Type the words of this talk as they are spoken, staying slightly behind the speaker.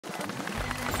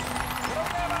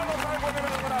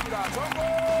나갑니다.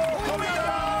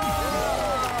 전국입니다.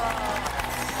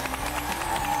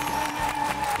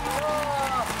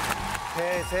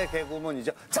 대세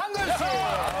개그우먼이죠. 장글 씨.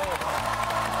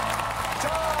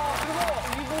 자, 그리고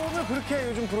이분을 그렇게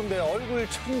요즘 부른대요. 얼굴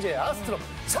천재 아스트로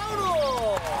차은우.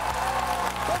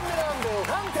 꽃미남 배우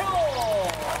강태호.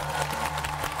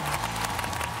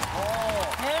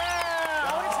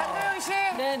 우리 장도연 씨.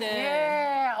 네네.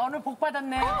 예, 오늘 복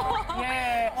받았네.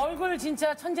 예, 얼굴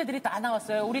진짜 천재들이 다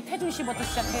나왔어요. 우리 태준 씨부터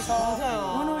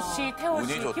시작해서 은우 씨, 태호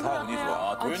씨, 운이 좋다, 기분 운이 어때요?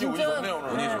 좋아. 도현이 운이 좋네, 오늘.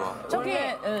 운이 좋아. 저기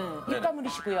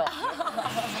입가문이시고요.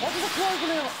 어디서 그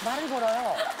얼굴을 말을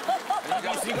걸어요?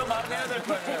 이거 말해야 될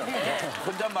거 아니에요.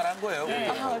 혼잣말 한 거예요.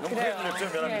 너무 그랬죠,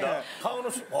 미안합니다. 하은우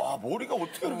씨, 와, 머리가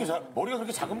어떻게 그렇게 머리가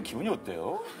그렇게 작으면 기분이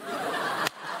어때요?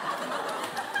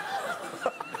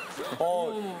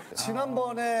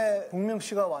 지난번에 복명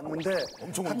씨가 왔는데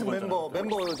엄청 같은 울고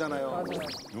멤버잖아요.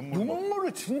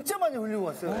 눈물을 진짜 많이 흘리고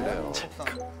왔어요. 그래요.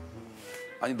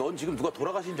 아니, 넌 지금 누가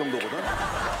돌아가신 정도거든?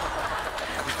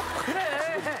 그래.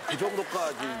 그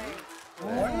정도까지.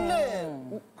 원래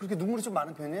그렇게 눈물이 좀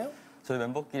많은 편이에요? 저희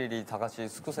멤버끼리 다 같이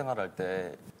숙소 생활할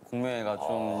때 공명회가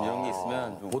좀 이런 게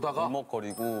있으면 좀 보다가?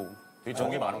 울먹거리고 되게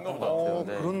정이 많은 것 같아요. 같아요.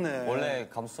 네. 그렇네. 원래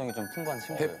감수성이 좀 풍부한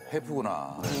친구예요.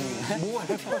 해프구나.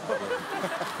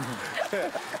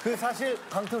 그 사실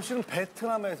강태호 씨는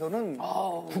베트남에서는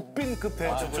국빈급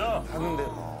배우를 하는데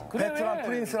베트남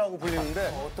프린스라고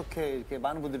불리는데 어떻게 이렇게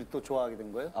많은 분들이 또 좋아하게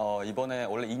된 거예요? 이번에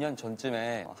원래 2년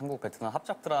전쯤에 한국 베트남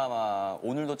합작 드라마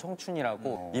오늘도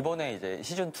청춘이라고 이번에 이제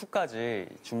시즌 2까지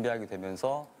준비하게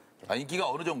되면서 인기가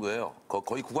어느 정도예요?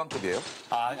 거의 구강급이에요?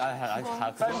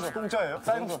 쌀국수 공짜예요?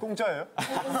 쌀국수 공짜예요?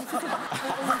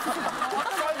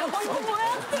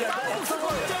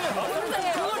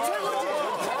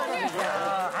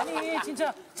 아니,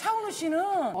 진짜 차은우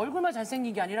씨는 얼굴만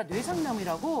잘생긴 게 아니라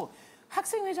뇌상남이라고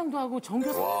학생회장도 하고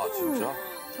전교 3등. 와, 진짜?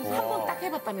 한 번 딱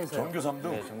해봤다면서요? 전교 3등?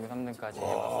 네, 전교 3등까지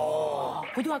해봤어요.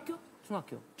 고등학교?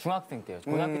 중학교? 중학생 때요.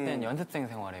 고등학교 때는 연습생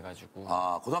생활해가지고.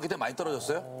 고등학교 때 많이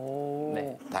떨어졌어요?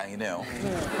 네. 다행이네요.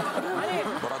 아니,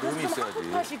 뭐라도 의미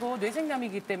있어야지. 하시고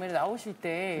뇌생남이기 때문에 나오실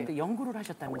때 연구를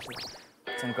하셨다면서요?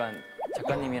 잠깐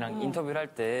작가님이랑 인터뷰를 할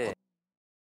때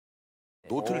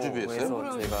노트를 준비했어요?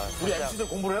 그래서 제가 우리 MC들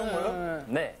공부를 해온 거예요?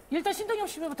 네. 일단 신동엽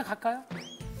씨부터 갈까요?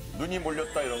 눈이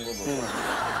몰렸다 이런 거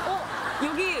뭐.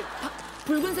 여기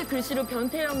붉은색 글씨로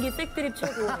변태 연기 백드립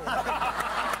최고.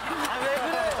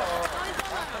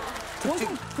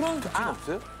 특징, 그런 특징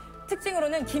없어요?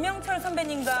 특징으로는 김영철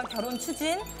선배님과 결혼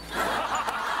추진.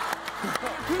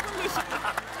 붉은 글씨.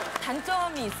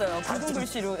 단점이 있어요. 붉은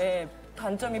글씨로. 예.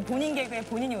 단점이 본인 개그에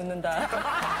본인이 웃는다.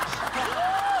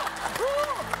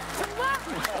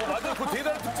 맞아요. 그거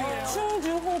대단한 특징이에요.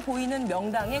 충주호 보이는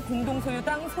명당의 공동 소유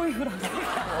땅 소유라고.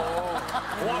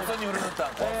 고압선이 흐르는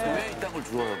땅. 왜 이 땅을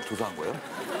조사한 거예요?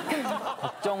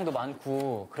 걱정도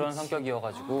많고 그런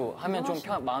성격이어가지고 하면 좀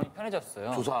마음이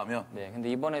편해졌어요. 조사하면? 네, 근데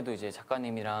이번에도 이제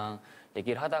작가님이랑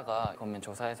얘기를 하다가 그러면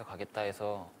조사해서 가겠다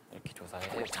해서 이렇게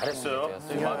조사해. 잘했어요.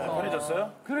 마음이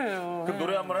편해졌어요? 그래요. 그럼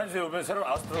노래 한번 해주세요. 이번에 새로운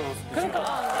아스트로.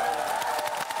 그러니까.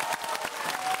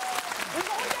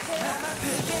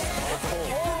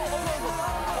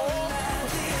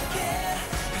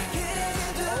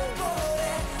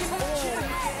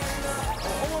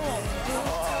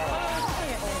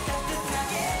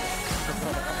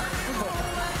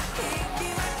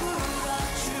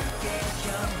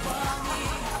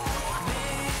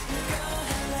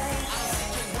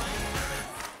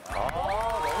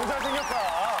 너무 잘생겼다.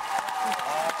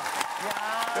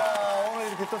 자, 오늘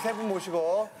이렇게 또 세 분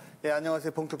모시고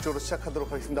안녕하세요. 본격적으로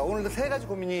시작하도록 하겠습니다. 오늘도 세 가지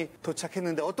고민이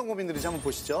도착했는데 어떤 고민들인지 한번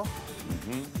보시죠.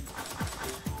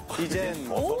 이젠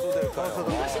벗어도 될까요?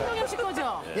 이거 신동엽 씨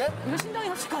거죠? 예? 이거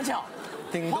신동엽 씨 거죠?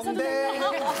 딩동댕.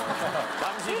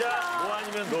 남시자 뭐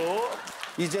아니면 너.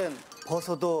 이젠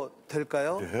벗어도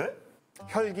될까요? 예?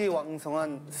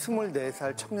 혈기왕성한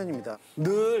 24살 청년입니다.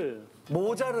 늘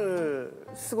모자를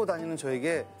쓰고 다니는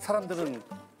저에게 사람들은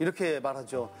이렇게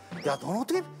말하죠. 야, 넌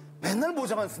어떻게 맨날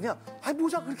모자만 쓰냐? 아니,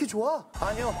 모자 그렇게 좋아?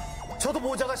 아니요, 저도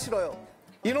모자가 싫어요.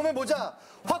 이놈의 모자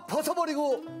확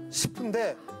벗어버리고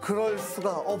싶은데 그럴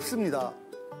수가 없습니다.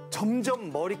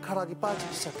 점점 머리카락이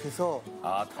빠지기 시작해서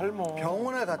탈모.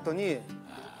 병원에 갔더니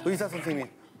의사 선생님이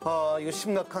이거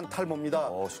심각한 탈모입니다.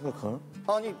 심각한?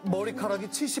 아니, 머리카락이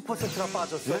 70%나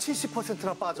빠졌어요.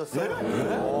 70%나 빠졌어요.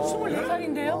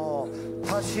 24살인데요?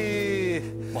 다시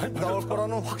나올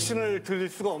거라는 확신을 드릴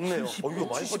수가 없네요. 이거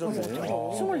많이 빠졌네.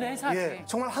 24살. 예,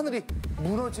 정말 하늘이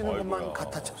무너지는 것만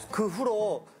같았죠. 그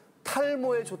후로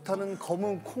탈모에 좋다는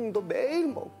검은 콩도 매일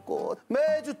먹고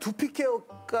매주 두피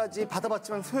케어까지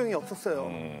받아봤지만 소용이 없었어요.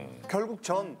 결국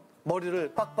전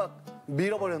머리를 빡빡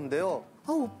밀어버렸는데요.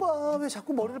 아, 오빠 왜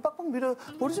자꾸 머리를 빡빡 밀어요?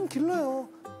 머리 좀 길러요.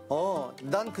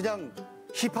 난 그냥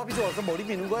힙합이 좋아서 머리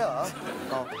미는 거야.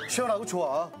 시원하고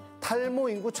좋아. 탈모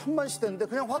인구 1000만 시대인데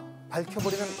그냥 확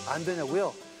밝혀버리면 안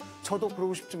되냐고요? 저도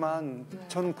그러고 싶지만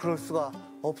저는 그럴 수가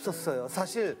없었어요.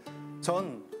 사실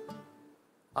전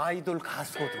아이돌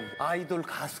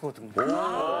가수거든요.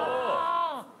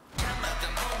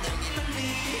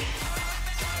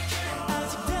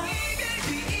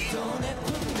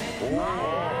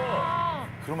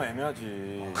 그러면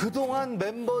애매하지. 그동안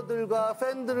멤버들과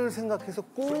팬들을 생각해서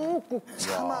꾹꾹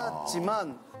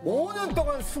참았지만 5년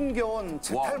동안 숨겨온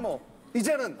제 탈모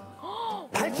이제는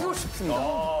밝히고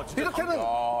싶습니다. 이렇게는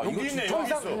여기 있네, 더 여기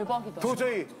이상 있어.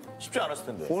 도저히 쉽지 않았을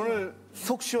텐데. 오늘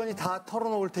속 시원히 다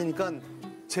털어놓을 테니까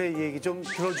제 얘기 좀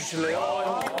들어주실래요?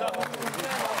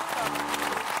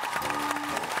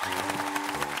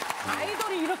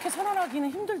 아이돌이 이렇게 선언하기는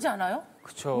힘들지 않아요?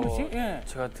 그쵸. 그렇지? 예.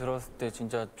 제가 들었을 때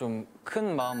진짜 좀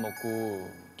큰 마음 먹고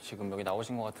지금 여기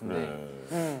나오신 것 같은데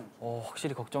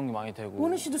확실히 걱정이 많이 되고.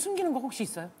 원우 씨도 숨기는 거 혹시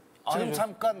있어요? 지금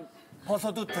잠깐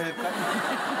벗어도 될까요?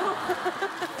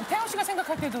 태호 씨가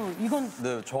생각할 때도 이건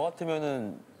네, 저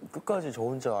같으면은 끝까지 저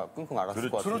혼자 끙끙 앓았을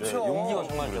것 같은데 그렇죠. 용기가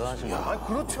정말 대단하신 것 같아요.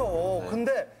 그렇죠.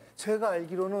 근데 제가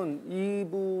알기로는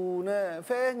이분의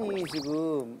팬이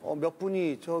지금 몇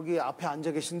분이 저기 앞에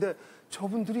앉아 계신데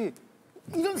저분들이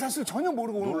이런 사실 전혀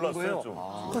모르고 오는 놀랐어요, 거예요.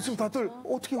 좀. 지금 다들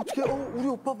어떻게 우리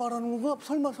오빠 말하는 건가?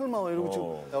 설마 이러고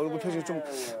지금 얼굴 표정이 좀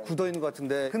굳어 있는 것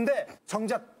같은데. 근데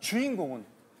정작 주인공은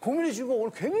고민의 주인공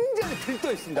오늘 굉장히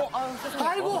들떠있습니다.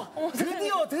 아이고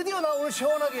드디어 나 오늘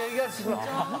시원하게 얘기할 수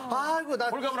있구나. 아이고 나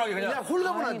홀가분하게 그냥.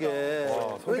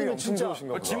 홀가분하게. 왜냐면 진짜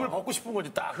짐을 벗고 싶은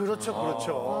거지, 딱.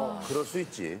 그렇죠. 그럴 수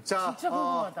있지. 자, 진짜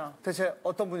궁금하다. 대체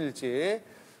어떤 분일지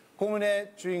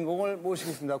고민의 주인공을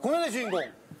모시겠습니다. 고민의 주인공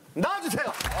나와주세요.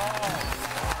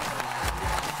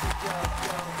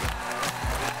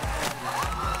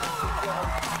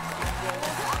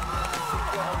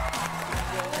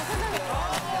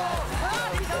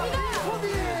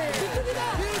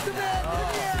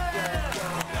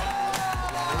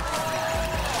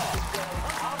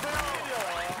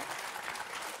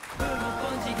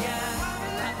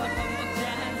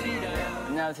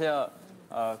 안녕하세요.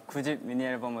 9집 미니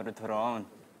앨범으로 돌아온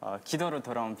기도로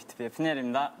돌아온 BTOB의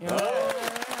Peniel입니다. 친구들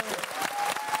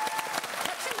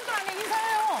안에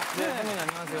인사해요. 네, 선배님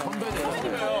안녕하세요.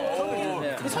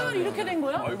 선배님. 서열이 이렇게 된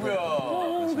거야? 아이고야.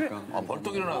 그래.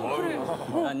 벌떡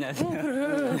일어나고. 안녕하세요.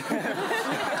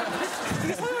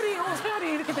 이게 서열이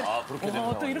이렇게 돼. 그렇게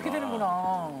되는구나. 또 이렇게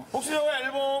되는구나. 혹시 저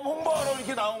앨범 홍보하러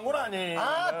이렇게 나온 건 아니에요?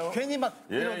 괜히 막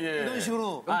예. 이런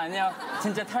식으로. 아니요.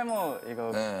 진짜 탈모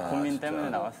이거 고민 때문에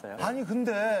나왔어요. 아니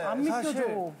근데 안 사실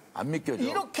믿겨져. 안 믿겨져.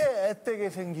 이렇게 애되게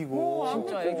생기고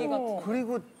진짜 애기 같아.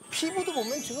 그리고 피부도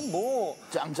보면 지금 뭐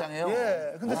짱짱해요.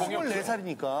 예, 근데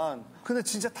 24살이니까. 근데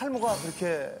진짜 탈모가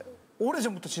그렇게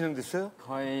오래전부터 진행됐어요?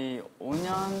 거의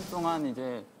 5년 동안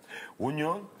이제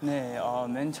 5년? 네,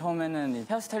 맨 처음에는 이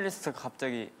헤어스타일리스트가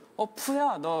갑자기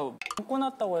푸야 너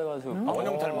꼬났다고 해가지고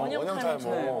원형 탈모. 네,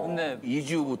 근데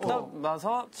 2주부터. 딱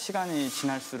나서 시간이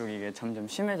지날수록 이게 점점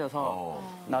심해져서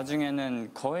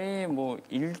나중에는 거의 뭐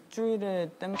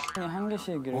일주일에 땜이 한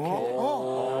개씩 이렇게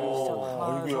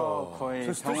나기 시작해서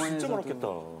거의 스트레스 진짜 많았겠다.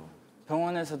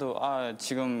 병원에서도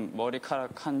지금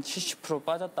머리카락 한 70%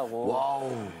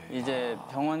 빠졌다고 이제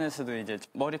병원에서도 이제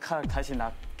머리카락 다시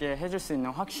낫게 해줄 수 있는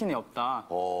확신이 없다.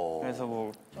 그래서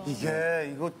뭐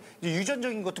이게 이거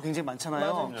유전적인 것도 굉장히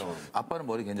많잖아요. 아빠는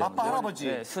머리 괜찮은데. 아빠 할아버지.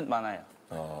 네, 숱 많아요.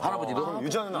 할아버지도?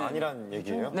 유전은 아니란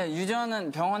얘기예요? 네,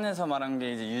 유전은 병원에서 말한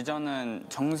게 이제 유전은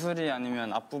정수리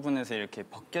아니면 앞부분에서 이렇게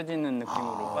벗겨지는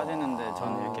느낌으로 빠지는데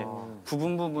저는 이렇게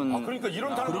부분 그러니까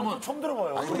이런 탈모는 처음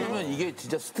들어봐요. 그러면 이게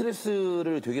진짜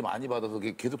스트레스를 되게 많이 받아서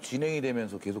이게 계속 진행이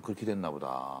되면서 계속 그렇게 됐나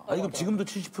보다. 그럼 지금도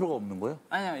 70%가 없는 거예요?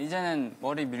 아니요, 이제는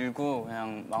머리 밀고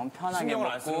그냥 마음 편하게 신경을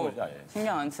먹고 안 쓰는 거지, 아예.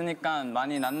 신경 안 쓰니까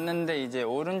많이 낫는데 이제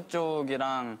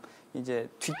오른쪽이랑 이제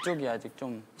뒤쪽이 아직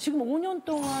좀 지금 5년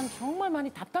동안 정말 많이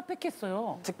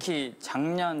답답했겠어요. 특히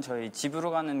작년 저희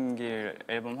집으로 가는 길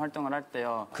앨범 활동을 할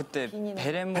때요. 그때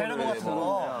베레모 같은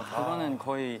거 그거는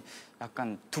거의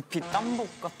약간 두피 땀복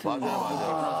같은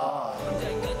느낌이라서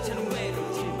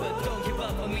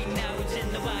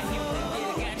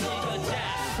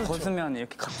벗으면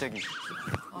이렇게 갑자기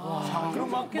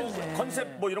그럼 막 뭐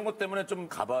컨셉 뭐 이런 것 때문에 좀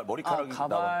머리카락이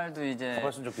가발도 이제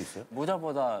가발 쓴 적도 있어요?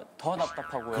 모자보다 더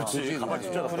답답하고요. 그렇지, 가발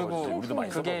진짜 답답하지. 그리고 우리도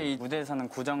많이 그게 이 무대에서는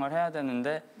고정을 해야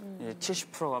되는데 이제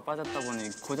 70%가 빠졌다 보니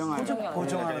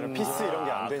고정하는 피스 이런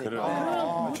게 안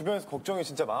되니까. 주변에서 걱정이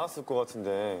진짜 많았을 것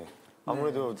같은데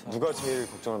아무래도 누가 제일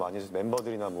걱정을 많이 해서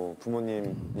멤버들이나 뭐 부모님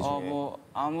중에 뭐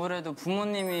아무래도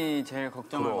부모님이 제일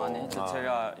걱정을 많이 했죠.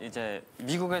 제가 이제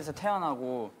미국에서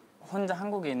태어나고 혼자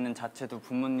한국에 있는 자체도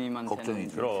부모님한테는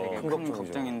되게 큰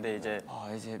걱정인데 이제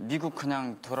미국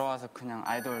그냥 돌아와서 그냥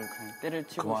아이돌 그냥 때를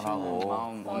치고 싶은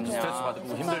마음 없냐. 스트레스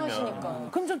받고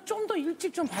힘들면. 그럼 좀 더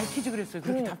일찍 좀 밝히지 그랬어요.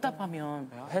 그렇게 답답하면.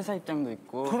 회사 입장도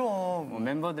있고 뭐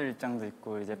멤버들 입장도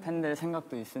있고 이제 팬들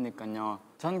생각도 있으니까요.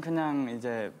 전 그냥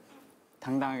이제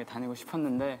당당하게 다니고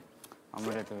싶었는데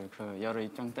아무래도 그 여러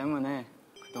입장 때문에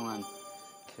그동안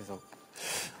계속.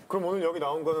 그럼 오늘 여기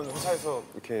나온 거는 회사에서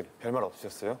이렇게 별말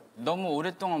없으셨어요? 너무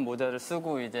오랫동안 모자를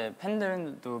쓰고 이제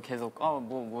팬들도 계속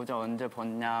뭐 모자 언제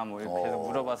벗냐 뭐 이렇게 계속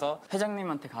물어봐서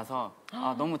회장님한테 가서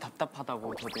너무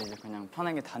답답하다고 저도 이제 그냥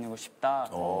편하게 다니고 싶다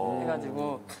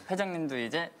해가지고 회장님도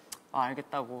이제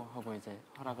알겠다고 하고 이제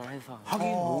허락을 해서.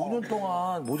 하긴 5년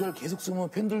동안 모자를 계속 쓰면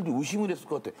팬들도 의심을 했을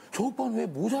것 같아. 저 오빠는 왜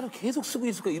모자를 계속 쓰고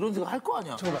있을까 이런 생각 할 거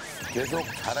아니야. 계속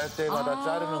잘할 때마다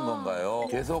자르는 건가요?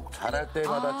 계속 잘할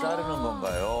때마다 자르는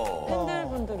건가요?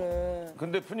 팬들분들은.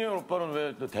 근데 푸니엘 오빠는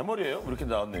왜 대머리예요? 이렇게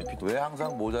나왔네. 왜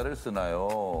항상 모자를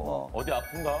쓰나요? 어디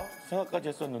아픈가 생각까지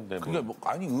했었는데.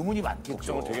 그러니까 아니 의문이 많겠죠.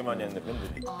 걱정을 되게 많이 했네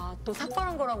팬들이. 또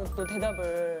삭발한 거라고 또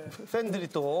대답을. 팬들이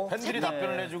또. 팬들이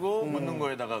답변을 해주고 묻는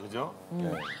거에다가 그죠?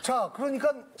 자,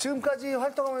 그러니까 지금까지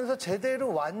활동하면서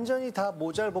제대로 완전히 다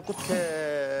모자를 벗고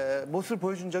이렇게 모습을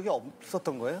보여준 적이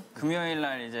없었던 거예요? 금요일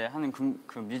날 이제 하는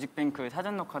그 뮤직뱅크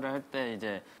사전 녹화를 할 때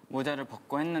이제 모자를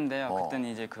벗고 했는데요. 그때는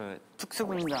이제 그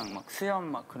특수분장 막 수염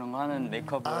막 그런 거 하는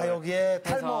메이크업을 여기에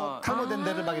탈모된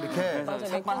데를 막 이렇게. 그래서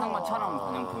색반한 것처럼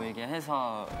그냥 보이게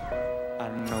해서 I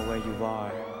don't know where you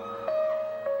are,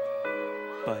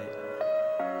 but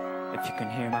if you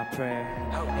can hear my prayer,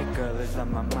 hey girl is on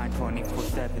my mind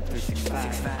 24/7,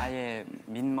 365. 아예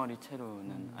민머리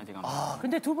채로는 아직 안 봤어요.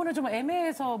 근데 두 분은 좀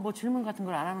애매해서 뭐 질문 같은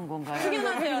걸 안 하는 건가요?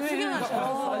 숙연하세요,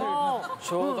 숙연하세요.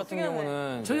 저 같은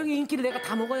경우는 저 형의 인기를 내가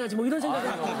다 먹어야지 뭐 이런 생각이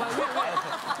드는 건가요?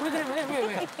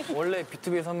 왜? 원래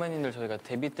BTOB 선배님들 저희가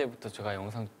데뷔 때부터 제가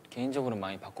영상 개인적으로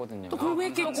많이 봤거든요. 또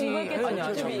궁금했겠지.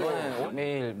 아니야, 저번에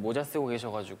매일 모자 쓰고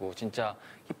계셔가지고 진짜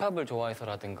힙합을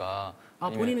좋아해서라든가.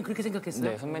 본인은 그렇게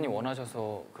생각했어요? 네, 선배님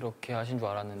원하셔서 그렇게 하신 줄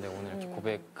알았는데 오늘 이렇게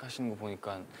고백하시는 거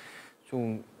보니까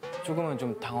조금은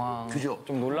좀 당황, 그죠?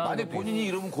 좀 놀라운. 만약 본인이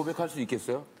이러면 고백할 수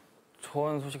있겠어요?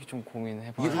 저는 솔직히 좀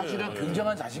고민해봐요. 이게 사실은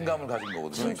굉장한 자신감을 가진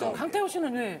거거든요. 그러니까 강태호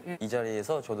씨는 왜? 이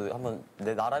자리에서 저도 한번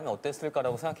내 나라면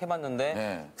어땠을까라고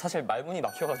생각해봤는데 사실 말문이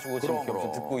막혀가지고 지금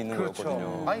계속 듣고 있는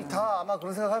거였거든요. 아니, 다 아마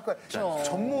그런 생각할 거예요.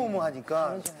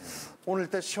 전무후무하니까 오늘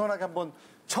때 시원하게 한번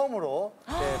처음으로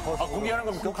벗어 공개하는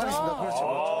겁니까? 하겠습니다.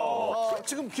 그렇죠.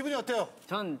 지금 기분이 어때요?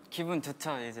 전 기분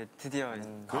좋죠. 이제 드디어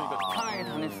그러니까 편하게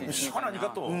다닐 수 있으니까.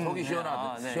 시원하니까 또. 속이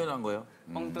시원한 거예요?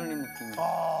 뻥 뚫린 느낌이.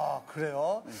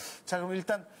 그래요? 자, 그럼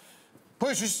일단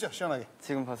보여주시죠, 시원하게.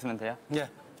 지금 벗으면 돼요? 예.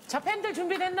 자, 팬들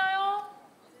준비됐나요?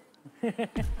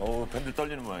 팬들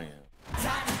떨리는 모양이에요.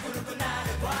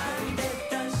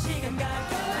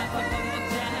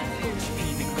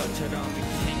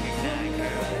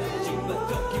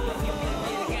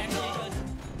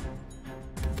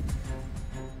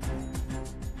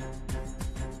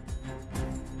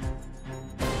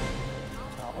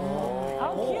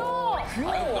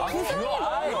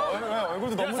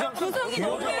 얼굴도 너무 잘. 구성이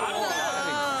너무 예쁘다.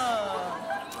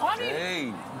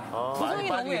 에이, 많이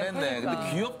빠지긴 했네.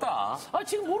 근데 귀엽다.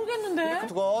 지금 모르겠는데.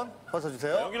 두건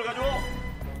벗어주세요. 여기를 가지고.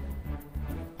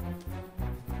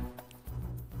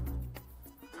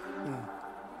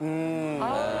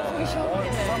 속이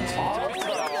시원하겠네.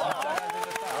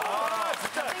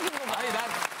 아니,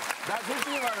 난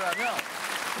솔직히 말을 하면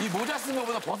이 모자 쓴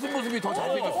거보다 벗은 모습이 더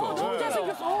잘생겼어.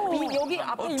 잘생겼어. 여기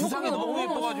앞에 두상이 이목구비가 너무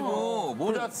예뻐가지고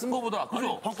모자 쓴 거보다.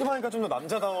 그죠? 벗기만 하니까 좀 더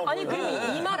남자다워 아니, 보여요.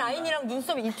 그리고 이마 라인이랑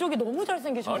눈썹 이쪽이 너무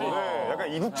잘생기셔서. 네,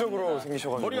 약간 이국적으로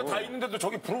생기셔가지고. 머리가 다 있는데도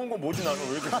저기 부러운 건 뭐지 나는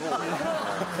왜 이렇게 부러워?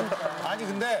 아니,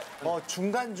 근데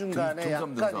중간중간에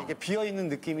약간 이렇게 비어있는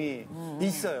느낌이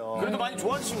있어요. 그래도 많이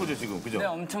좋아지신 거죠 지금, 그죠? 네,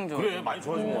 엄청 좋아요. 그래, 많이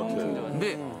좋아진 것 같아.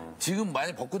 근데 지금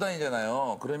많이 벗고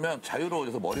다니잖아요. 그러면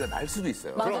자유로워져서 머리가 날 수도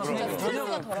있어요. 맞아, 진짜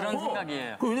스트레스가 그런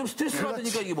생각이에요. 왜냐면 스트레스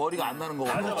받으니까 이게 머리가 안 나는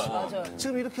거거든요. 맞아.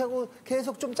 지금 이렇게 하고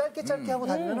계속 좀 짧게 하고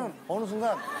다니면은 어느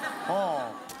순간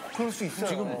그럴 수 있어요.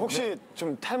 지금 혹시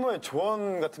좀 탈모의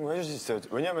조언 같은 거 해주실 수 있어요?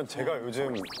 왜냐면 제가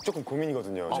요즘 조금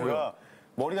고민이거든요. 제가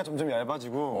머리가 점점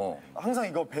얇아지고 항상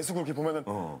이거 배수 그렇게 보면은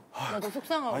나도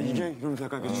속상하고. 이게 이러면서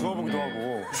약간 이렇게 주워보기도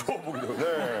하고 주워보기도 하고.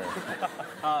 네.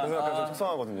 그래서 약간 좀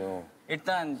속상하거든요.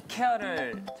 일단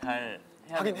케어를 잘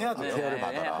하긴 해야 돼요. 케어를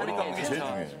받아라. 그러니까 그게 제일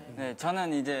중요해요. 네,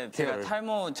 저는 이제 제가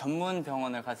탈모 전문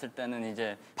병원을 갔을 때는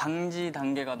이제 방지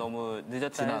단계가 너무 늦었다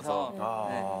지나서. 해서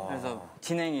네, 그래서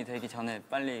진행이 되기 전에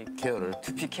빨리 케어를.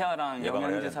 두피 케어랑 예방을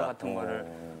해야 영양주사 된다. 같은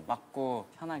거를 맞고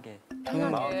편하게.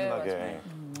 마음 편하게.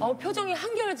 표정이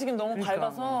한결에 지금 너무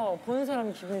밝아서 보는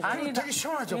사람이 기분이 좋아요. 아니, 되게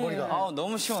시원하죠, 머리가.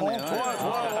 너무 시원해요.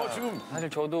 좋아요. 지금 사실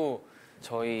저도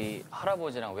저희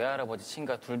할아버지랑 외할아버지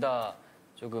친가 둘 다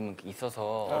조금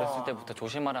있어서 어렸을 때부터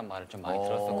조심하란 말을 좀 많이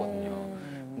들었었거든요.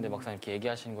 근데 막상 이렇게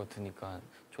얘기하시는 거 들으니까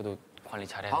저도 관리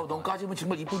잘해야 아우, 넌 까지면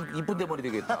정말 이쁜 대머리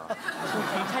되겠다.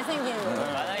 잘생긴.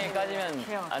 만약에 까지면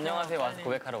안녕하세요 와서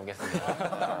고백하러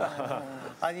오겠습니다.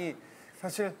 아니,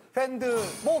 사실 팬들,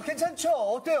 뭐 괜찮죠?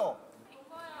 어때요?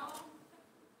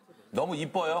 너무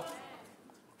이뻐요?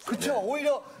 그쵸?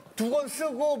 오히려 두건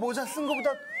쓰고 모자 쓴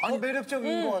것보다 더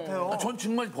매력적인 것 같아요. 전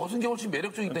정말 벗은 게 훨씬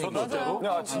매력적이다니까. 진짜로.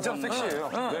 야, 진짜 섹시해요.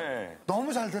 네.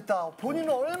 너무 잘 됐다. 본인은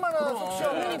얼마나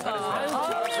섹시하고.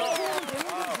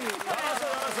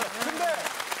 근데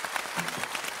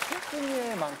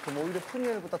푸니엘만큼 오히려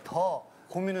푸니엘보다 더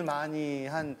고민을 많이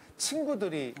한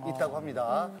친구들이 있다고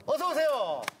합니다. 어서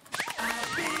오세요.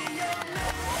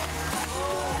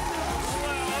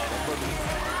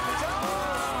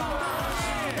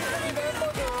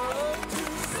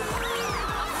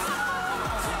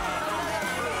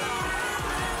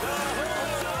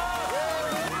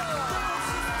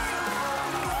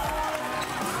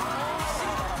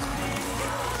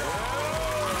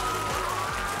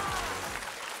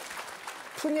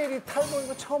 푸니엘이 탈모인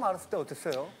거 처음 알았을 때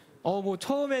어땠어요? 뭐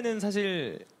처음에는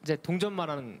사실 이제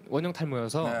동전만한 원형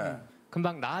탈모여서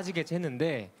금방 나아지게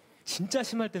했는데 진짜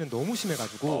심할 때는 너무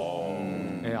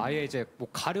심해가지고 예, 아예 이제 뭐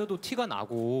가려도 티가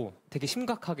나고 되게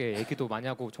심각하게 얘기도 많이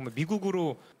하고 정말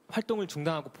미국으로 활동을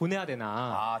중단하고 보내야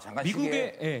되나. 잠깐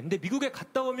미국에 근데 미국에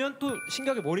갔다 오면 또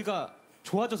신기하게 머리가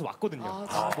좋아져서 왔거든요. 뭐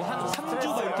한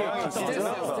 3주가 이렇게 갔다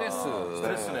오면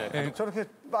스트레스네. 저렇게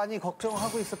많이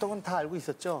걱정하고 있었던 건 다 알고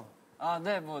있었죠?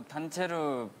 네, 뭐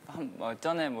단체로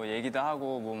전에 뭐 얘기도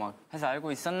하고 뭐 막 해서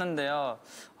알고 있었는데요.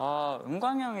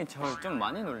 은광 형이 절 좀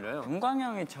많이 놀려요.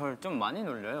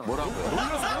 뭐라고요?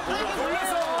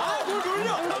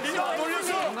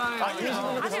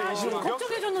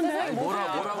 걱정해줬는데.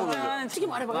 뭐라고 놀려? 솔직히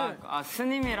말해봐.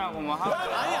 스님이라고 뭐 하고.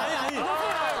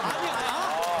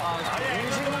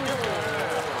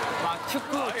 막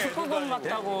축구공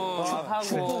같다고 하고.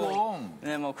 축구공.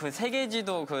 네, 뭐 그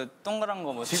세계지도 그 동그란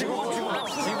거 뭐 지구공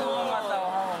같다고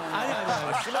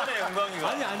하고. 심하네,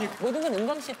 영광이가. 모든 건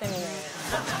은광 씨 때문에.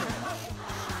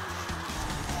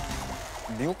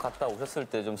 미국 갔다 오셨을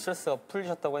때 좀 스트레스가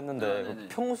풀리셨다고 했는데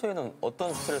평소에는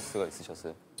어떤 스트레스가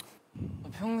있으셨어요?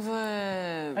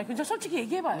 평소에 아니, 그냥 솔직히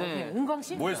얘기해봐요. 네. 은광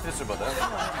씨? 뭐에 스트레스를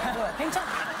받아요? 괜찮아.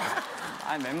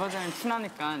 멤버들은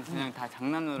친하니까 그냥 다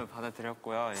장난으로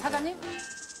받아들였고요. 이제. 사장님?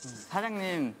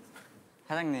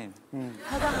 사장님.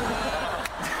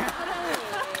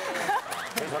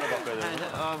 계산을 바꿔야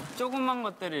돼요. 조그만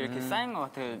것들이 이렇게 쌓인 것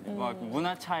같아요. 막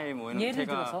문화 차이 뭐 이런 예를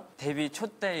제가 들어서? 데뷔 초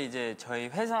때 이제 저희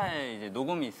회사에 이제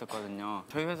녹음이 있었거든요.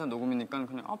 저희 회사 녹음이니까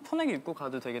그냥 편하게 입고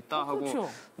가도 되겠다 하고 그렇죠.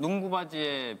 농구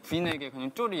바지에 부인에게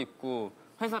그냥 쪼리 입고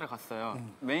회사를 갔어요.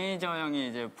 매니저 형이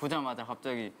이제 보자마자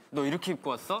갑자기 너 이렇게 입고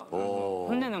왔어?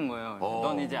 혼내는 거예요.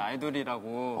 넌 이제 아이돌이라고.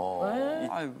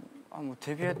 뭐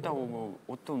데뷔했다고 뭐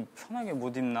옷도 편하게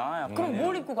못 입나? 약간 그럼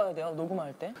뭘 입고 가야 돼요,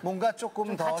 녹음할 때? 뭔가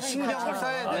조금 더 신경을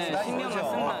써야 된다. 신경을 이거죠.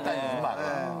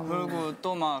 쓴다. 그리고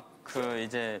또 막 그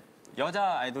이제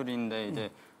여자 아이돌인데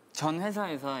이제 전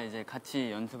회사에서 이제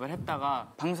같이 연습을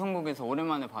했다가 방송국에서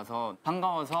오랜만에 봐서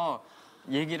반가워서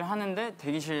얘기를 하는데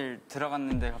대기실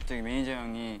들어갔는데 갑자기 매니저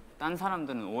형이 딴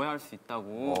사람들은 오해할 수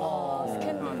있다고.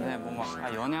 스캔들. 뭐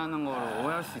막 연애하는 걸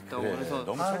오해할 수 있다고. 그래서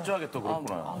너무 철저하게 또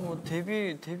그렇구나. 뭐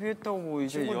데뷔했다고 뭐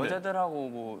이제 여자들하고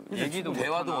뭐 얘기도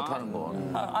대화도 못하는 거.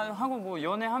 하고 뭐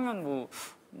연애하면 뭐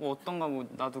어떤가 뭐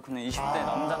나도 그냥 20대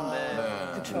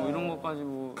남잔데 뭐 이런 것까지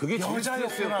뭐 그게 제일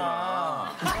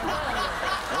스트레스였구나.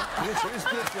 그게 제일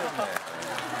스트레스였네.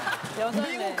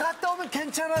 미국 갔다 오면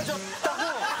괜찮아졌다고.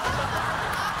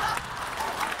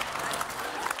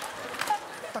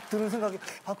 딱 드는 생각이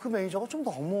그 매니저가 좀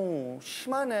너무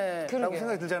심하네 라고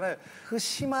생각이 들잖아요. 그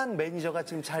심한 매니저가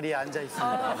지금 자리에 앉아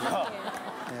있습니다.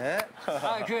 네.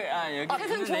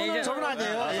 여기 매니저 저분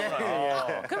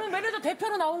아니에요. 그러면 매니저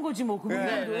대표로 나온 거지 뭐.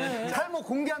 그분들. 탈모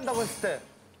공개한다고 했을 때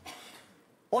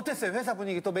어땠어요? 회사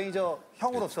분위기 또 매니저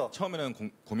형으로서. 처음에는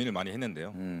고민을 많이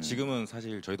했는데요. 지금은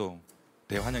사실 저희도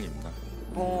대환영입니다.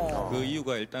 그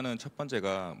이유가 일단은 첫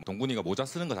번째가 동군이가 모자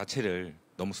쓰는 것 자체를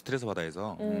너무 스트레스 받아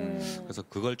해서 그래서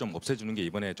그걸 좀 없애주는 게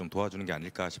이번에 좀 도와주는 게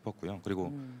아닐까 싶었고요.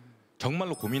 그리고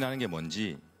정말로 고민하는 게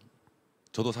뭔지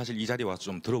저도 사실 이 자리에 와서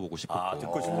좀 들어보고 싶었고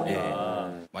듣고 싶었구나.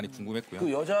 예, 많이 궁금했고요.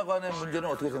 그 여자 간의 문제는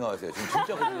어떻게 생각하세요? 지금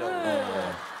진짜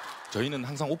그러려고. 저희는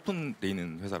항상 오픈돼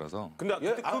있는 회사라서 근데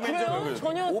그 그래요?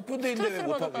 전혀 오픈돼 있는데 왜 스트레스를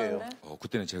못하게 해요? 받았다는데?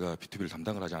 그때는 제가 BTOB를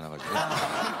담당을 하지 않아가지고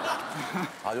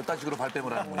아, 이딴 식으로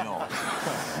발뺌을 하는군요.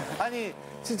 아니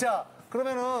진짜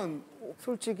그러면은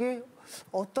솔직히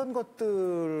어떤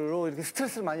것들로 이렇게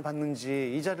스트레스를 많이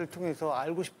받는지 이 자리를 통해서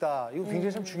알고 싶다. 이거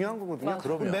굉장히 참 중요한 거거든요.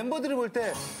 그럼요. 멤버들이 볼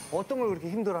때 어떤 걸 그렇게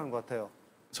힘들어하는 것 같아요?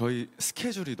 저희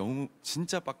스케줄이 너무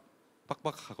진짜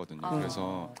빡빡하거든요.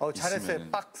 그래서 잘했어요.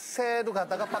 있으면은- 빡세로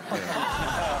가다가 빡빡.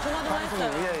 전화도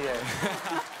했어요. 예.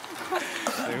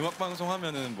 네, 음악 방송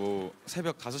하면은 뭐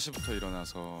새벽 5시부터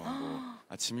일어나서 뭐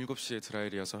아침 7시에 드라이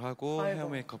리허설 하고 헤어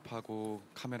메이크업 하고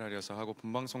카메라 리허설 하고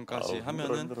본방송까지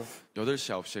하면은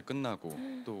 8시 9시에 끝나고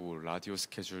또 라디오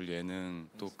스케줄 예능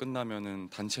또 끝나면은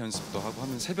단체 연습도 하고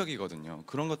하면 새벽이거든요.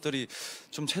 그런 것들이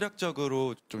좀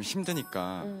체력적으로 좀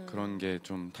힘드니까 그런 게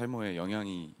좀 탈모에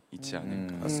영향이 있지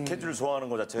않을까. 스케줄 소화하는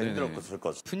것 자체가 네네. 힘들었을 것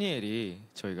같아요. 푸니엘이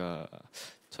저희가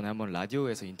전에 한번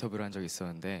라디오에서 인터뷰를 한 적이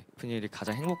있었는데 푸니엘이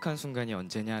가장 행복한 순간이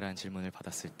언제냐라는 질문을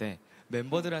받았을 때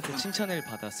멤버들한테 칭찬을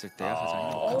받았을 때가 가장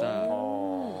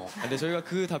행복하다. 근데 저희가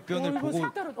그 답변을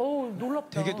보고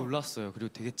놀랍다. 되게 놀랐어요.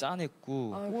 그리고 되게 짠했고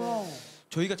와.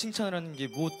 저희가 칭찬을 하는 게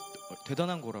뭐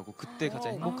대단한 거라고 그때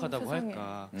가장 행복하다고 세상에.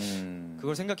 할까.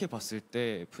 그걸 생각해 봤을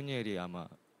때 푸니엘이 아마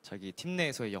자기 팀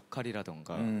내에서의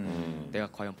역할이라던가 내가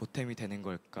과연 보탬이 되는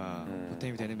걸까,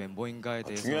 보탬이 되는 멤버인가에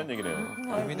대해서 중요한 얘기네요.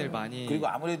 고민을 많이 그리고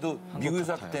아무래도 것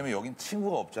미국에서 왔기 같아요. 때문에 여긴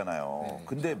친구가 없잖아요.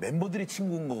 근데 멤버들이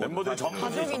친구인 거거든요. 멤버들이 전부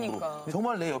가족이니까.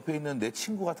 정말 내 옆에 있는 내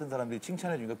친구 같은 사람들이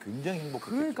칭찬해 주니까 굉장히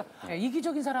행복했겠죠. 그러니까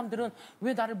이기적인 사람들은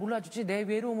왜 나를 몰라주지, 내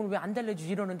외로움을 왜 안 달래주지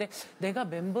이러는데 내가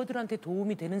멤버들한테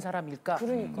도움이 되는 사람일까?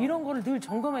 이런 거를 늘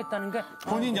점검했다는 게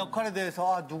본인 역할에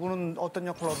대해서 누구는 어떤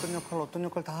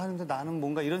역할 다 하는데 나는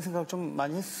뭔가 이런 생각을 좀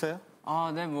많이 했었어요?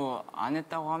 네, 뭐 안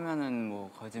했다고 하면은 뭐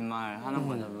거짓말 하는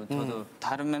거죠. 뭐 저도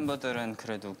다른 멤버들은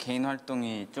그래도 개인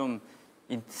활동이 좀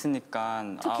있으니까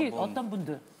특히 뭐 어떤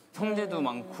분들? 성재도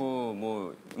많고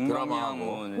뭐 은광이 드라마하고. 형,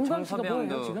 뭐 은광 씨가 청섭이 뭐예요,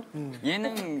 형도 지금?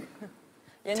 예능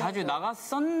자주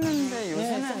나갔었는데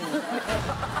요새는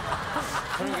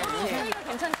사이가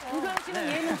괜찮죠? 은광 씨는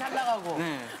예능 잘 나가고.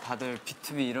 네, 다들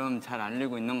BTOB 이름 잘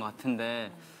알리고 있는 것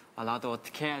같은데 나도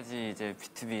어떻게 해야지 이제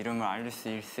BTOB 이름을 알릴 수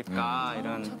있을까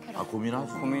이런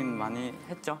고민하지. 고민 많이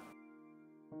했죠.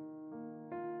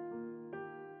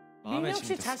 마음에 민혁 씨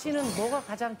짐이 됐을 자신은 뭐가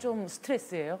가장 좀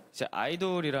스트레스예요? 이제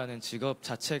아이돌이라는 직업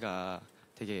자체가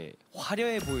되게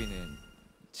화려해 보이는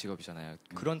직업이잖아요.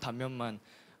 그런 단면만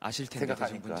아실 텐데 계신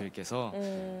생각하니까. 분들께서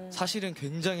사실은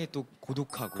굉장히 또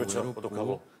고독하고 그렇죠, 외롭고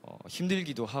고독하고.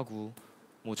 힘들기도 하고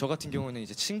뭐 저 같은 경우는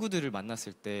이제 친구들을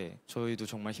만났을 때 저희도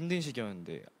정말 힘든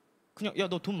시기였는데 그냥 야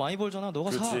너 돈 많이 벌잖아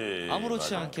너가 사 그렇지,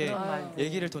 아무렇지 맞아. 않게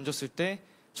얘기를 던졌을 때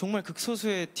정말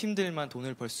극소수의 팀들만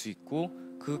돈을 벌 수 있고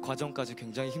그 과정까지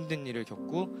굉장히 힘든 일을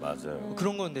겪고 맞아요.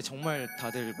 그런 건데 정말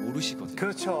다들 모르시거든요.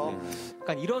 그렇죠.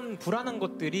 약간 이런 불안한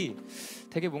것들이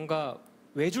되게 뭔가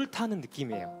외줄 타는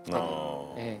느낌이에요.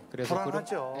 네, 그래서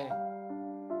불안하죠.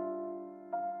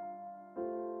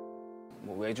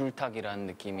 뭐 외줄타기라는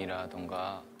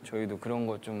느낌이라던가 저희도 그런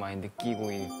거 좀 많이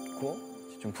느끼고 있고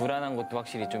좀 불안한 것도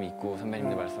확실히 좀 있고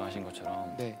선배님들 말씀하신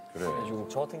것처럼 네. 그래가지고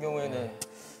저 같은 경우에는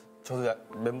저도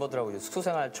멤버들하고 이제 숙소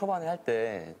생활 초반에 할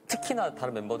때 특히나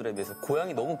다른 멤버들에 비해서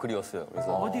고향이 너무 그리웠어요.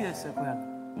 그래서 어디였어요,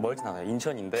 고향? 멀진 않아요.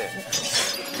 인천인데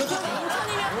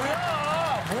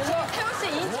태호 씨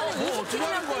인천은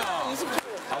 20km면 거야. 20km.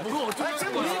 그거 어떻게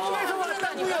하는 거야? 미국에서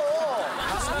왔다고요.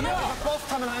 버스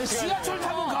타면 1시간. 지하철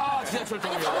타고 가. 지하철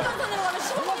타고 가. 한번선으로 가면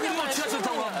 15분이면 그리고 지하철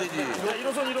타고 가면 되지.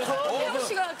 태호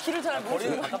씨가 길을 잘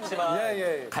거리는 모르고.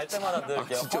 가깝지만 갈 때마다 늘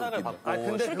이렇게 진짜 허락을 웃기네. 받고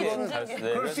근데 쉽게 그거는 갈 수-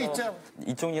 그럴 수 그래서 있죠.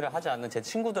 이쪽 일을 하지 않는 제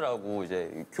친구들하고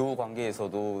이제 교우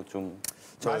관계에서도 좀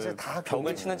맞아요, 다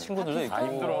벽을 치는 친구들도 있고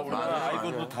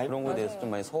아이들도 다 그런 거에 대해서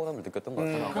좀 많이 서운함을 느꼈던 것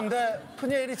같아요. 근데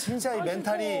푸니엘이 진짜 이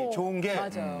멘탈이 좋은 게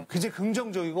굉장히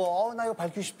긍정적이고 나 이거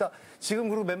밝히고 싶다. 지금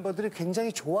그리고 멤버들이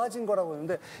굉장히 좋아진 거라고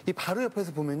하는데 이 바로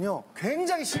옆에서 보면요.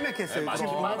 굉장히 심했겠어요.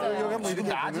 지금 여기 한번 지금 이렇게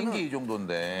낮은 게 보면은 이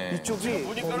정도인데.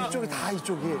 이쪽이 다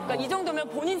이쪽이. 그러니까 이 정도면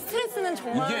본인 스트레스는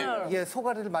정말. 이게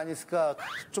소가리를 많이 했을까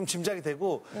좀 짐작이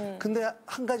되고 근데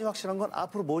한 가지 확실한 건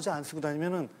앞으로 모자 안 쓰고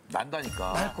다니면은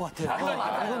난다니까. 날 것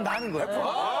같아요. 이건 나는 거야.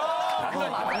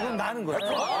 이건 나는 거야.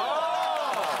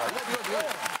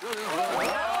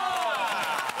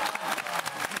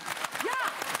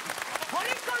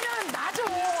 버릴 거면 놔줘.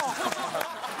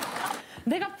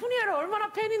 내가 푸니엘을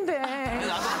얼마나 팬인데.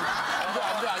 앉아.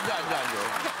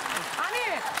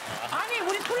 아니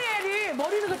우리 푸니엘이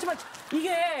머리는 그렇지만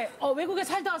이게 외국에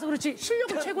살다 와서 그렇지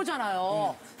실력은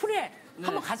최고잖아요. 푸니엘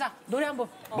한번 가자. 노래 한번.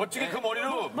 멋지게 그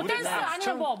머리로 뭐 댄스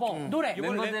아니면 뭐 노래.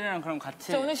 멤버들이랑 그럼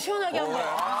같이. 자, 오늘 시원하게 한번.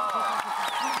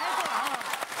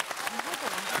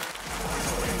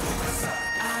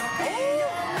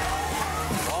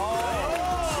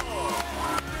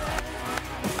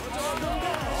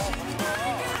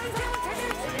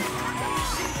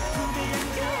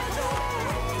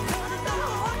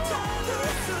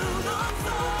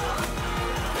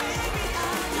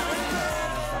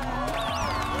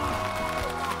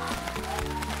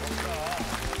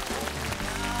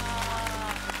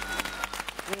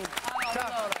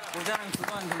 모자랑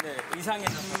두번 근데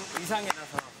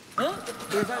의상이라서. 응?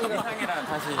 의상이랑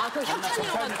다시. 아, 그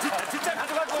협찬이어가지고. 진짜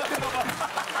가져갈 것 같은 거 봐.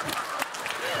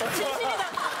 진심이다.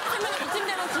 설명 이쯤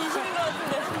되면 진심인 것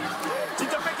같은데.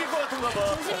 진짜 뺏길 것 같은가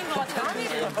봐. 진심인 것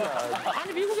같아.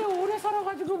 아니 미국에 오래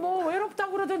살아가지고 뭐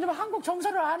외롭다고 그러더니 뭐 한국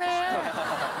정서를 안 해.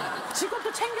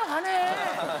 직업도 챙겨가네.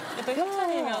 또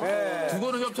협찬이면.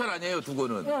 두고는 협찬 아니에요,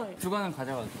 두고는. 두번은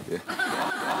가져가도.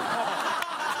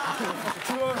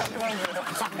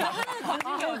 하나는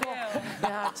건진 게 어디예요?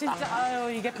 야 진짜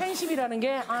아유 이게 팬심이라는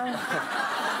게 아유.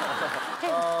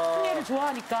 팬예를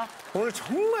좋아하니까. 오늘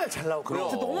정말 잘 나왔고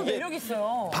너무 매력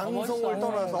있어요. 방송을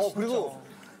떠나서 그리고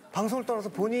방송을 떠나서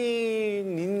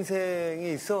본인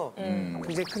인생에 있어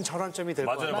굉장히 큰 전환점이 될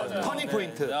거예요. 맞아요. 터닝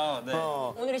포인트.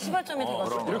 오늘의 시발점이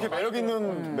되었어요. 이렇게 매력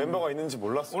있는 멤버가 있는지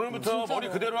몰랐어요. 오늘부터 머리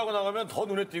그대로 하고 나가면 더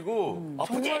눈에 띄고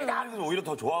정말 오히려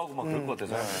더 좋아하고 막 그럴 것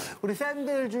같아서. 우리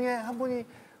팬들 중에 한 분이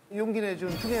용기 내준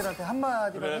푸니엘한테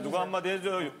한마디만 그래, 해주세요. 누가 한마디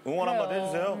해줘. 응원 한마디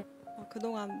해주세요.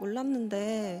 그동안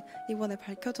몰랐는데 이번에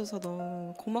밝혀줘서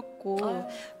너무 고맙고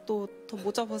또 더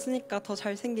모자 벗으니까 더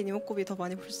잘생긴 이목구비 더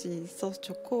많이 볼 수 있어서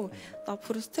좋고 또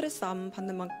앞으로 스트레스 안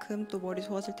받는 만큼 또 머리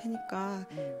좋아질 테니까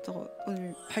저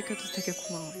오늘 밝혀줘서 되게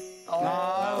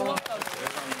고마워요. 고맙다.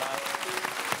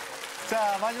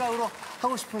 자 마지막으로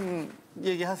하고 싶은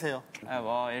얘기 하세요.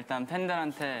 뭐 일단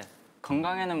팬들한테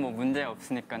건강에는 뭐 문제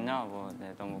없으니까요. 뭐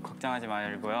너무 걱정하지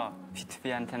말고요.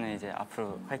 BTOB한테는 이제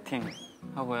앞으로 화이팅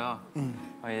하고요.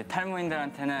 이제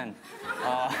탈모인들한테는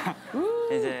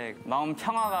이제 마음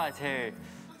평화가 제일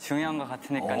중요한 것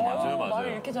같으니까요. 맞아요.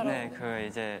 말을 이렇게 잘하고. 네, 그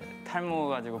이제 탈모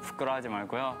가지고 부끄러워하지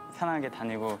말고요. 편하게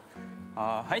다니고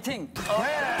화이팅!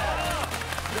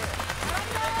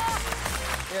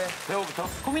 태호부터.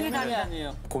 고민이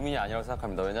아니에요. 고민이 아니라고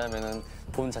생각합니다. 왜냐하면은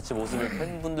본 자체 모습을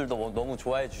팬분들도 너무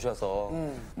좋아해 주셔서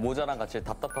모자랑 같이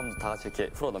답답함도 다 같이 이렇게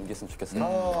풀어 넘겼으면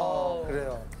좋겠어요.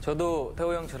 그래요. 저도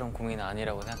태호 형처럼 고민은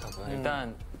아니라고 생각하고요.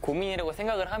 일단 고민이라고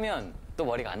생각을 하면 또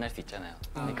머리가 안 날 수 있잖아요.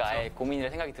 그러니까 아예 고민이라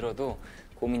생각이 들어도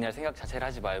고민이라 생각 자체를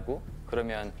하지 말고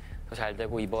그러면 더 잘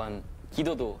되고 이번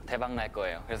기도도 대박 날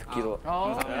거예요. 그래서 기도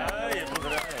감사합니다. 예쁜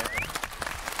소리 하네.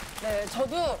 네,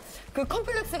 저도 그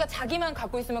컴플렉스가 자기만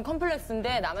갖고 있으면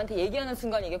컴플렉스인데 남한테 얘기하는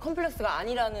순간 이게 컴플렉스가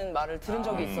아니라는 말을 들은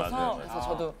적이 있어서 맞아요. 그래서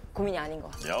저도 고민이 아닌 것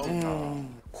같아요.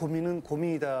 고민은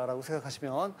고민이다라고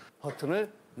생각하시면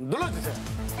버튼을 눌러주세요.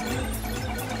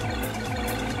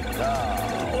 자,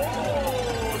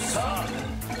 5, 4,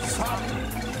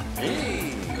 3, 2,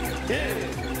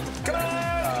 1, 끝!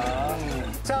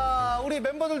 자 우리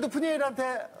멤버들도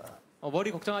푸니엘한테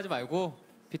머리 걱정하지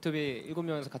말고 BTOB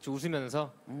 7명에서 같이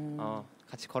웃으면서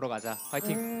같이 걸어가자.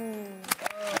 화이팅!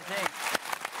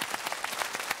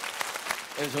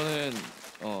 네, 저는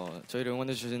저희를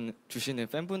응원해 주시는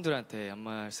팬분들한테 한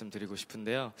말씀 드리고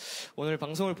싶은데요. 오늘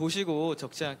방송을 보시고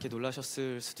적지 않게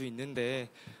놀라셨을 수도 있는데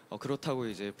그렇다고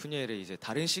이제 푸니엘을 이제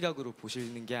다른 시각으로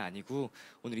보시는 게 아니고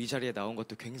오늘 이 자리에 나온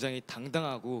것도 굉장히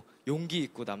당당하고 용기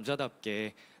있고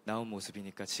남자답게 나온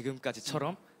모습이니까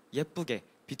지금까지처럼 예쁘게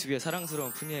BTOB의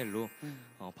사랑스러운 푸니엘로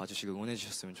봐주시고 응원해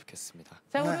주셨으면 좋겠습니다.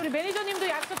 자 오늘 우리 매니저님도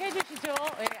약속해 주시죠.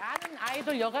 예, 아는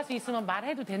아이돌 여가수 있으면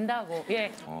말해도 된다고.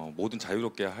 예. 뭐든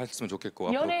자유롭게 했으면 좋겠고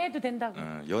앞으로, 연애해도 된다고.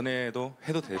 연애도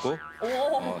해도 되고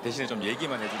대신에 좀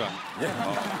얘기만 해주라.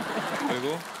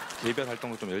 그리고 KBS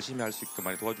활동도 좀 열심히 할 수 있게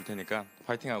많이 도와줄 테니까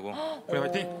화이팅하고 그래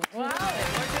화이팅! 와우.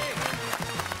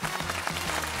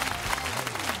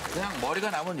 그냥 머리가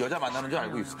남은 여자 만나는 줄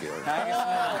알고 있을게요.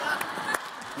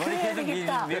 머리 계속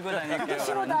밀고 다닐게요.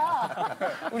 싫어다.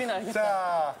 우린 알겠다.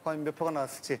 자 과연 몇 표가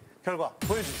나왔을지 결과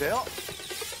보여주세요.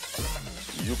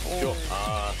 6표.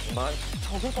 만.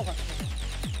 적을 것 같아.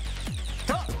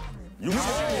 자 60표.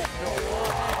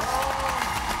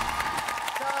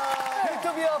 자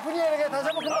BTOB와 푸니엘에게 다시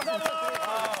한번 큰 박수 부탁드립니다.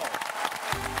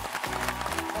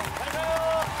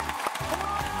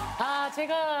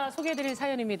 제가 소개해드릴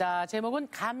사연입니다. 제목은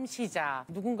감시자.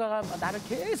 누군가가 나를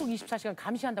계속 24시간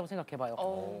감시한다고 생각해봐요.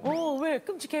 왜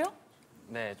끔찍해요?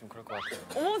 네, 좀 그럴 것 같아요.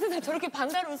 어머, 세상에 저렇게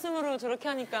반달 웃음으로 저렇게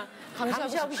하니까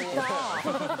감시하고 싶다.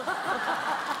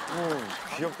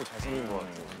 귀엽고 잘생긴 것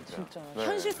같아요. 진짜. 네.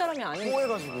 현실 사람이 아니고.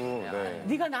 꼬해가지고. 네.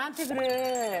 네가 나한테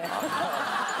그래.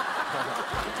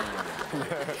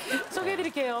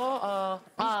 소개해드릴게요.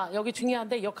 여기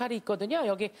중요한데 역할이 있거든요.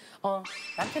 여기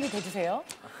남편이 돼주세요.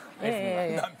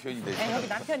 예. 남편이 되죠. 네, 여기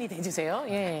남편이 돼주세요.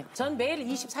 예. 전 매일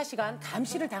 24시간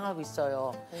감시를 당하고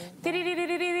있어요.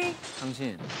 띠리리리리리.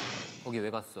 당신 거기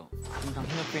왜 갔어? 항상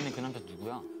현역에 있는 그 남자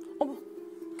누구야?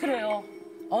 그래요.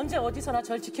 언제 어디서나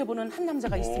절 지켜보는 한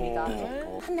남자가 있습니다.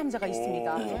 한 남자가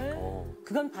있습니다.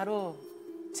 그건 바로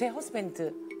제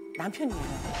허스밴드 남편이에요.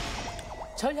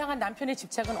 절 향한 남편의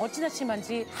집착은 어찌나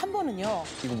심한지 한 번은요.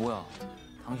 이거 뭐야?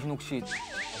 당신 혹시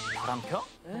바람 펴?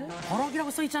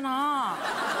 버럭이라고 써있잖아.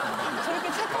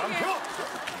 저렇게 착하게.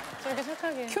 저렇게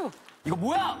착하게. 큐. 이거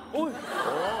뭐야?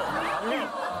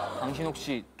 당신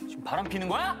혹시 지금 바람 피는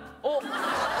거야? 바람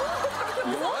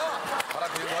피는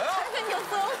거야?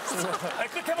 잘생겼어. 아니,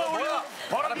 끝에만 올리면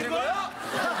버럭인 거야?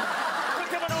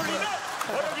 끝에만 올리면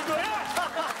버럭인 거야?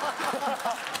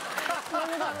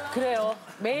 그래요.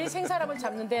 매일 생사람을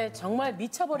잡는데 정말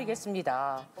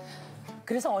미쳐버리겠습니다.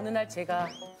 그래서 어느 날 제가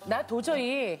나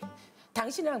도저히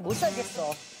당신이랑 못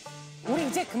살겠어. 우리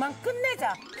이제 그만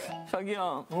끝내자.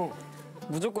 자기야.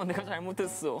 무조건 내가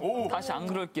잘못했어. 다시 안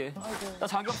그럴게. 나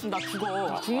자기 없으면 나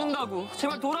죽어. 죽는다고.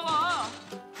 제발 돌아와.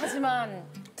 하지만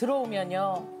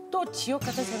들어오면요. 또 지옥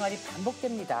같은 생활이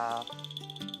반복됩니다.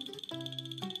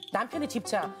 남편의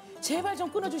집착. 제발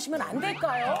좀 끊어주시면 안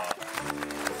될까요?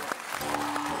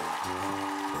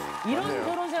 이런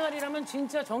결혼 생활이라면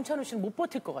진짜 정찬우 씨는 못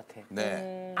버틸 것 같아.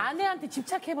 네. 아내한테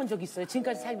집착해본 적 있어요?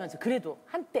 지금까지 살면서. 그래도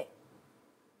한때.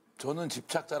 저는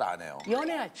집착 잘 안 해요.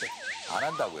 연애할 때. 안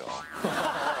한다고요.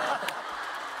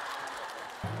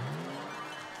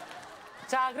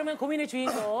 자, 그러면 고민의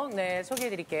주인공 네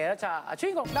소개해드릴게요. 자,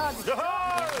 주인공 나와주세요.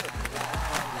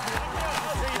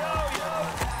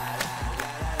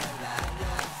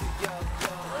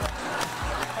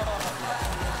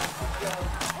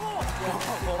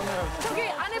 저기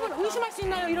아내분 의심할 수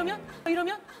있나요? 이러면?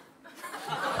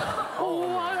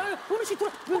 어느 씨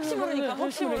들어. 혹시 모르니까,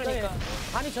 혹시 모르니까.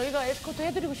 아니, 저희가 에스코트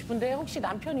해드리고 싶은데 혹시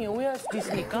남편이 오해할 수도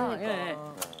있으니까. 예.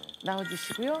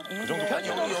 나와주시고요. 그 정도 아니,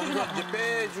 여기서 이제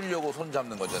빼주려고 손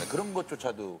잡는 거잖아요. 그런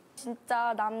것조차도.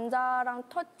 진짜 남자랑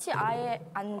터치 아예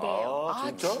안 돼요.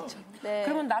 진짜? 네.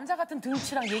 그러면 남자 같은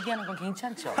등치랑 얘기하는 건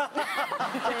괜찮죠?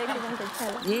 네, 그건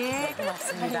괜찮아요. 예,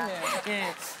 고맙습니다.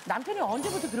 예. 남편이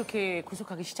언제부터 그렇게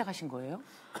구속하기 시작하신 거예요?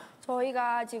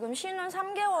 저희가 지금 신혼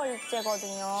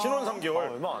 3개월째거든요. 신혼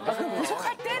 3개월. 얼마 안 됐어요.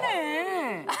 구속할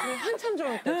때네. 한참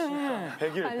좋을 때.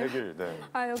 100일. 네.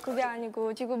 아유, 그게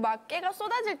아니고 지금 막 깨가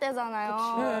쏟아질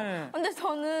때잖아요. 근데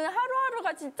저는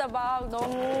하루하루가 진짜 막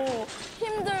너무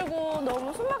힘들고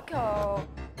너무 숨막혀요.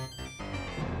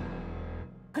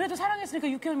 그래도 사랑했으니까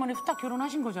 6개월 만에 후딱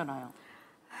결혼하신 거잖아요.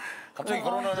 갑자기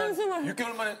결혼하는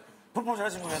 6개월 만에 프로포즈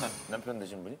하신 거예요, 남편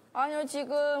되신 분이? 아니요,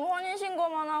 지금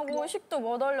혼인신고만 하고 식도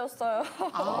못 올렸어요.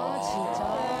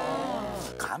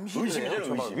 감시를 해요.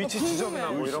 위치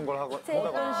지정이나 뭐 이런 걸 하고.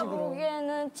 제가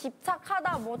보기에는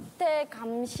집착하다 못해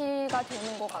감시가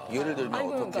되는 것 같아요. 예를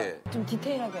들면 어떻게? 좀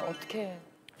디테일하게 어떻게.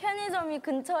 편의점이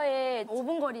근처에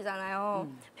 5분 거리잖아요.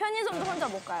 편의점도 혼자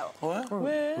못 가요.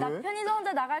 왜? 나 편의점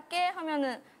혼자 나갈게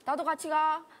하면은 나도 같이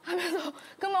가 하면서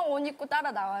그만 옷 입고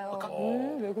따라 나와요.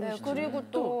 왜 그러시지? 네, 그리고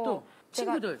또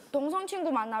제가 친구들. 동성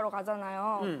친구 만나러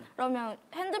가잖아요. 그러면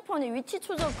핸드폰에 위치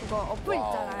추적 그거 어플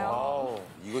있잖아요.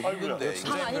 이거 힘든데.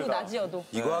 밤 아니고 낮이어도.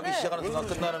 이거 하기 시작하는 순간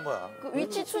끝나는 거야. 그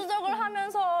위치 추적을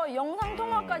하면서 영상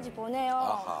통화까지 보내요.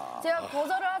 아하. 제가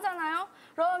거절을 하잖아요.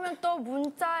 그러면 또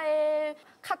문자에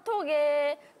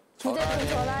카톡에 휴대폰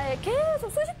전화에 계속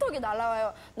수십 통이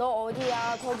날라와요. 너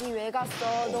어디야? 거기 왜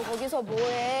갔어? 너 거기서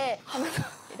뭐해? 하면서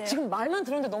이래요. 지금 말만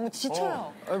들었는데 너무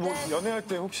지쳐요. 아니 뭐 연애할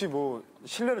때 혹시 뭐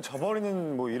신뢰를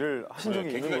저버리는 뭐 일을 하신 적이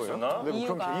있는 계기가 거예요? 있었나? 네,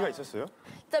 뭐 그런 계기가 있었어요?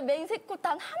 진짜 맹세코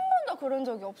단 한 번도 그런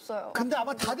적이 없어요. 근데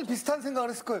아마 다들 비슷한 생각을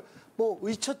했을 거예요. 뭐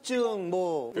의처증,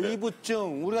 뭐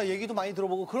의부증 우리가 얘기도 많이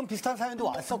들어보고 그런 비슷한 사연도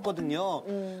왔었거든요.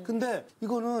 근데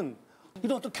이거는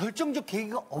이런 어떤 결정적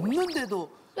계기가 없는데도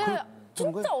네,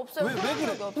 진짜 없어요. 왜 그런 적이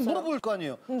그래? 없어요. 물어볼 거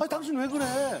아니에요. 아니 당신 왜 그래?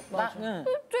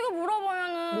 제가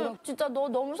물어보면은 진짜 너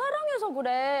너무 사랑해서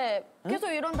그래. 계속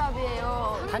이런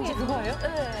답이에요. 단지 그거예요?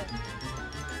 네.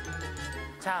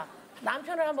 자,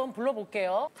 남편을 한번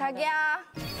불러볼게요. 자기야.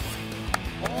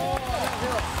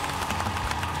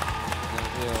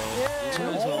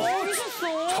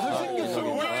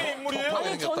 왜 인물이에요?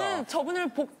 아니, 저는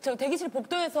저분을 대기실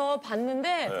복도에서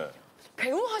봤는데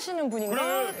배우 하시는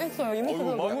분인가 했어요.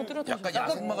 이목구가 너무 뚜렷하시고. 약간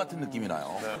야생마 같은 느낌이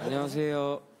나요.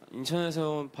 안녕하세요. 인천에서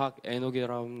온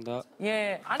박애녹이라고 합니다.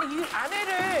 예. 아니, 이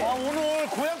아내를. 오늘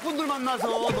고향분들 만나서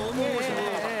너무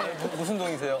무슨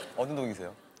동이세요? 어느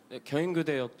동이세요? 네,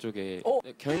 경인교대역 쪽에.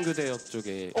 네, 경인교대역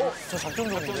쪽에. 저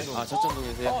작전동인데. 아,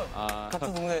 작전동이세요?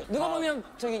 같은 동네. 누가 보면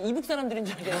저기 이북 사람들인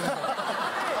줄 알겠네.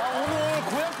 오늘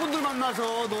고향분들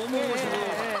만나서 너무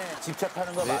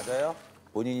집착하는 거 맞아요?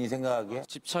 본인이 생각하기에?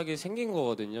 집착이 생긴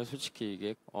거거든요, 솔직히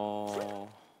이게.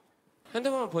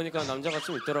 핸드폰을 보니까 남자가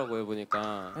좀 있더라고요,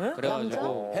 보니까.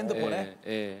 그래가지고. 핸드폰에?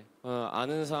 예.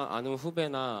 아는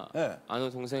후배나 아는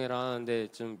동생이랑 하는데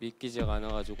좀 믿기지가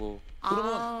않아가지고.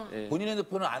 그러면 본인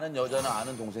핸드폰을 아는 여자나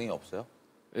아는 동생이 없어요?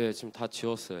 예, 지금 다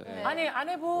지웠어요. 예. 아니,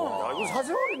 아내분. 야, 이거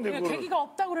사생활인데, 그걸. 계기가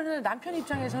없다고 그러는데 남편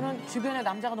입장에서는 주변에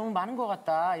남자가 너무 많은 것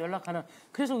같다, 연락하는.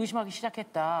 그래서 의심하기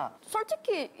시작했다.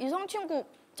 솔직히 이성 친구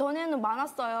전에는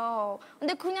많았어요.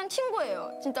 근데 그냥 친구예요.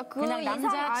 진짜 그 그냥 이상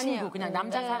남자 아니에요. 친구, 그냥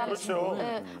남자 사람 그렇죠. 친구.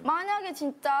 네. 만약에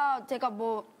진짜 제가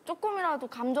뭐 조금이라도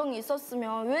감정이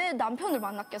있었으면 왜 남편을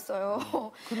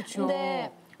만났겠어요. 그렇죠.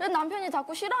 근데 남편이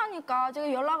자꾸 싫어하니까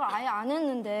제가 연락을 아예 안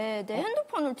했는데 내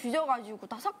핸드폰을 뒤져가지고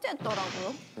다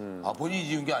삭제했더라고요. 아, 본인이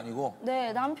지은 게 아니고?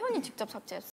 네, 남편이 직접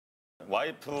삭제했어요.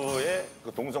 와이프의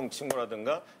그 동성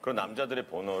친구라든가 그런 남자들의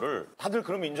번호를 다들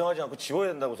그럼 인정하지 않고 지워야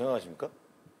된다고 생각하십니까?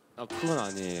 아, 그건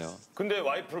아니에요. 근데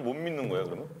와이프를 못 믿는 거예요,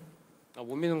 그러면?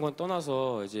 못 믿는 건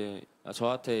떠나서 이제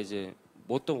저한테 이제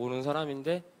뭣도 모르는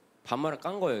사람인데 반말을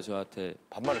깐 거예요, 저한테.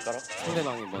 반말을 깔아?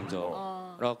 상대방이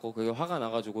먼저. 그래갖고 그게 화가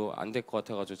나가지고 안 될 것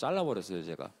같아가지고 잘라버렸어요,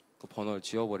 제가. 그 번호를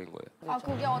지워버린 거예요. 아,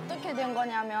 그게 어떻게 된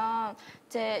거냐면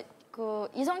제 그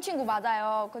이성 친구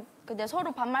맞아요. 근데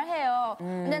서로 반말해요.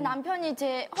 근데 남편이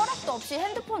제 허락도 없이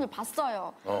핸드폰을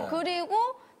봤어요. 그리고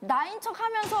나인 척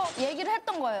하면서 얘기를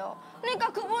했던 거예요.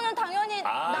 그러니까 그분은 당연히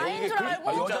나인 줄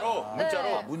알고.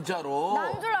 문자로?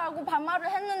 나인 줄 알고 반말을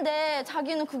했는데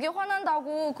자기는 그게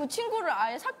화난다고 그 친구를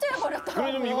아예 삭제해버렸더라고요.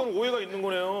 그래, 좀 이건 오해가 있는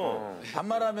거네요.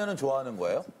 반말하면 좋아하는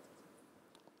거예요?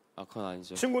 아, 그건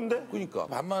아니죠. 친구인데? 그러니까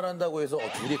반말한다고 해서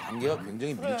둘이 관계가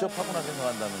굉장히 밀접하구나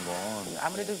생각한다는 건.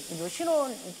 아무래도 뭐 신혼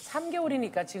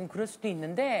 3개월이니까 지금 그럴 수도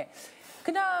있는데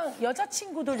그냥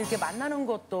여자친구들 이렇게 만나는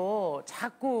것도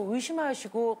자꾸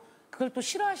의심하시고 그걸 또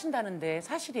싫어하신다는데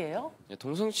사실이에요?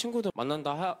 동성 친구들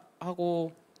만난다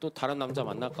하고 또 다른 남자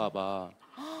만날까봐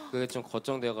그게 좀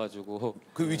걱정돼가지고.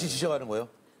 그 위치 지적하는 거예요?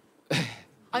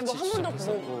 아니 뭐 한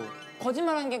번도 뭐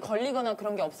거짓말한 게 걸리거나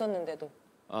그런 게 없었는데도.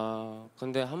 아,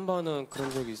 근데 한 번은 그런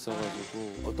적이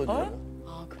있어가지고.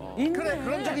 어떤 일? 그래,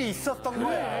 그런 적이 있었던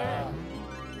거야.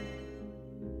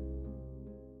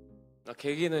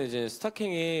 계기는 이제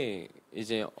스타킹이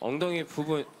이제 엉덩이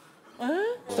부분.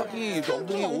 스타킹이 이렇게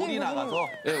엉덩이 올이 나가서?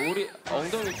 네, 올이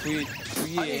엉덩이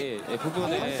부위에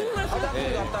부분에.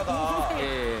 화장실 갔다가.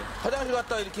 화장실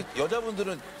갔다가 이렇게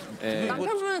여자분들은.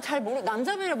 남편분은 잘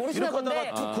남자분이라 모르시나 이렇게 본데.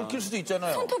 하다가 툭 긁힐 수도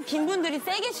있잖아요. 손톱 긴 분들이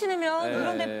세게 신으면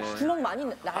그런데 구멍 많이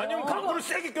나요. 아니면 방구를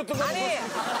세게 꼈던가. 아니.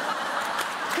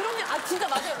 그런 게 진짜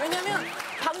맞아요. 왜냐면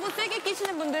방구 세게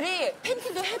끼시는 분들이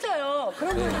팬티도 해져요.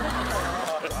 그런 분들도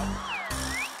있어요.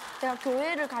 제가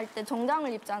교회를 갈 때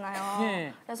정장을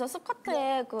입잖아요. 그래서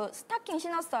스커트에 그 스타킹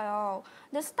신었어요.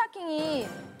 근데 스타킹이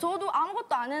저도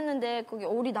아무것도 안 했는데 그게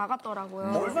올이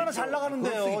나갔더라고요. 얼마나 잘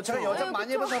나가는데요. 제가 여장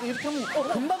많이 해봐서 이렇게 하면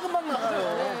금방금방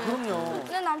나가요. 그럼요.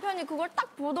 근데 남편이 그걸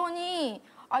딱 보더니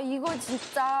아 이거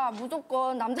진짜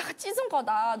무조건 남자가 찢은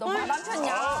거다. 너 말 안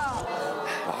폈냐.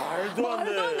 말도 안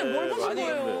돼. 뭘 보신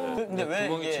거예요? 근데 왜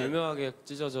구멍이 이게 절묘하게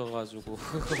찢어져가지고.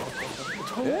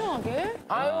 절묘하게?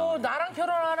 아유, 나랑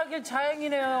결혼 안 하길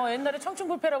다행이네요. 옛날에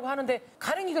청춘불패라고 하는데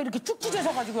가랭이가 이렇게 쭉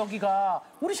찢어져가지고 여기가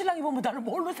우리 신랑이 보면 나를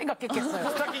뭘로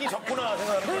생각했겠어요. 스타킹이 적구나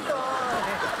생각하는 그러니까.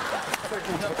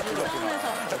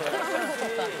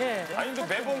 아니,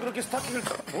 근데 매번 그렇게 스타킹을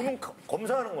보는,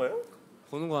 검사하는 거예요?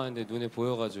 보는 거 아닌데 눈에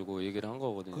보여가지고 얘기를 한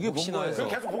거거든요. 그게 뭔 거예요? 그럼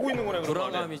계속 보고 있는 거네, 그럼.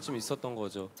 불안감이 좀 있었던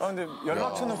거죠. 아, 근데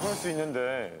연락처는 그럴 수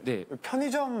있는데. 네.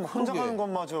 편의점 혼자 가는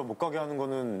것마저 못 가게 하는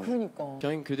거는. 그러니까.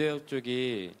 경인교대역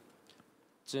쪽이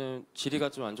좀 지리가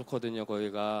좀 안 좋거든요,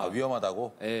 거기가. 아,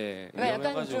 위험하다고? 예, 그러니까 약간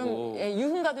위험해가지고. 좀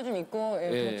유흥가도 좀 있고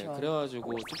그렇죠.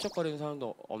 그래가지고 찝쩍거리는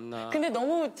사람도 없나. 근데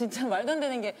너무 진짜 말도 안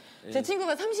되는 게 제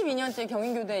친구가 32년째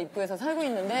경인교대 입구에서 살고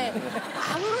있는데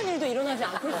아무런 일도 일어나지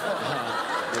않고 있어요.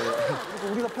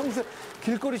 그리고 우리가 평소에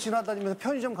길거리 지나다니면서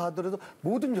편의점 가더라도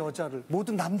모든 여자를,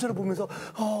 모든 남자를 보면서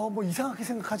뭐 이상하게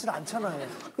생각하지는 않잖아요.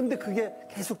 근데 그게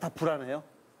계속 다 불안해요.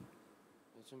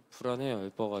 좀 불안해요,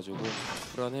 예뻐가지고.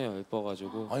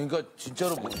 아니, 그러니까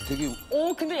진짜로 뭐 되게.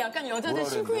 근데 약간 여자들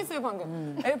심쿵했어요,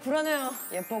 방금. 불안해요.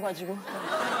 예뻐가지고.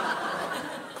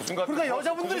 그 순간. 그러니까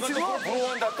여자분들이 지금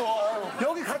부러워한다, 또.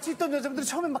 여기 같이 있던 여자분들이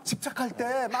처음에 막 집착할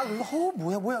때 막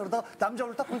뭐야 그러다가 남자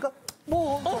오늘 딱 보니까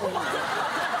그러다가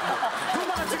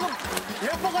지금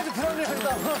예뻐가지고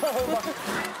불안해한다.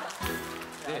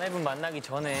 아내분 만나기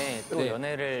전에 또 네.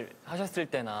 연애를 하셨을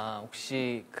때나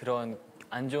혹시 그런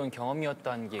안 좋은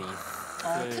경험이었던 게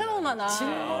트라우마나.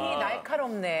 질문이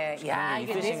날카롭네. 야,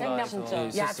 이게 내 생각 진짜. 야,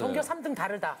 있었어요. 전교 3등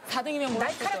다르다. 4등이면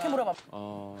날카롭게 물어봐.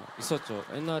 있었죠.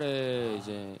 옛날에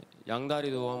이제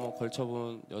양다리도 한번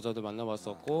걸쳐본 여자도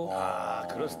만나봤었고.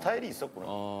 그런 스타일이 있었구나.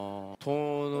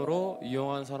 돈으로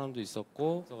이용한 사람도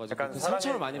있었고. 그래가지고 약간 그 사랑의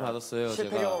상처를 많이 받았어요.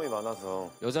 실패 제가. 경험이 많아서.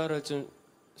 여자를 좀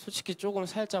솔직히 조금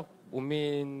살짝 못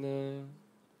믿는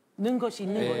것이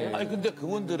있는 거예요. 아니 근데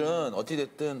그분들은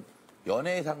어찌됐든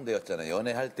연애 상대였잖아요.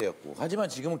 연애할 때였고. 하지만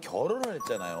지금은 결혼을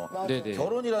했잖아요. 네네.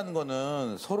 결혼이라는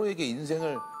거는 서로에게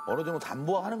인생을 어느 정도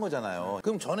담보하는 거잖아요.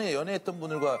 그럼 전에 연애했던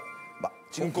분들과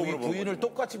지금 부인을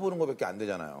똑같이 보는 것밖에 안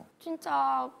되잖아요.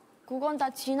 진짜 그건 다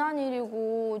지난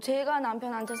일이고 제가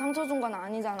남편한테 상처 준 건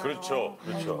아니잖아요. 그렇죠.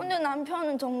 그렇죠. 근데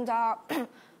남편은 정작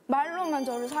말로만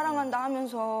저를 사랑한다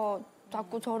하면서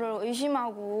자꾸 저를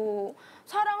의심하고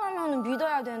사랑하면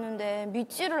믿어야 되는데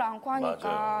믿지를 않고 하니까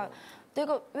맞아요.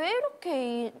 내가 왜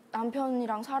이렇게 이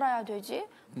남편이랑 살아야 되지?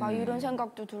 막 이런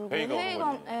생각도 들고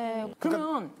회의감. 예.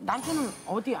 그러면 남편은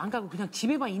어디 안 가고 그냥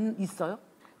집에만 있어요?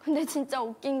 근데 진짜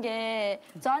웃긴 게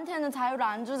저한테는 자유를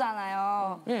안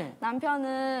주잖아요. 네.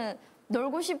 남편은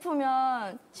놀고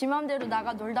싶으면 지 맘대로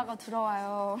나가 놀다가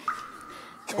들어와요.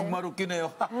 정말 웃기네요.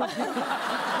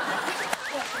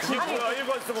 이게 뭐야,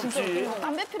 일관성 없지.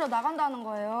 담배 피러 나간다는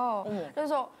거예요.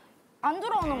 그래서 안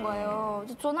들어오는 거예요.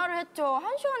 전화를 했죠.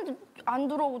 1시간 안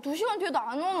들어오고 2시간 뒤에도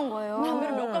안 오는 거예요.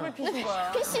 담배를 몇 갑을 피신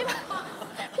거야?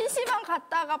 PC방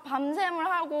갔다가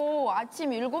밤샘을 하고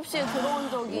아침 7시에 들어온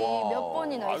적이 몇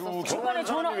번이나 있었어요. 중간에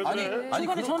전화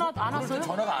중간에 전화 안 왔어요?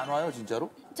 전화가 안 와요,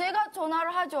 진짜로? 제가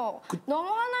전화를 하죠. 너무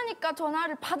화나니까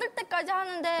전화를 받을 때까지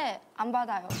하는데 안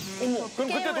받아요. 그럼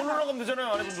그때 놀러 가면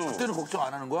되잖아요, 아내분도. 그때는 걱정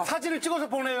안 하는 거야? 사진을 찍어서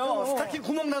보내요. 스타킹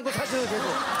구멍 난 거 사진을 계속.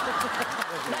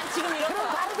 난 지금 이런 거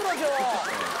바로 들어줘.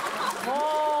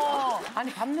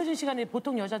 아니 밤늦은 시간에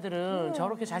보통 여자들은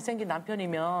저렇게 잘생긴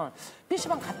남편이면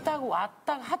PC방 갔다고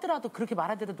왔다 하더라도 그렇게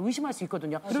말하더라도 의심할 수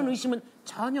있거든요. 그런 의심은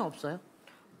전혀 없어요?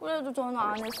 그래도 저는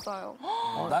안 했어요.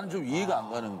 나는 좀 이해가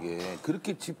안 가는 게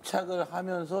그렇게 집착을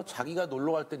하면서 자기가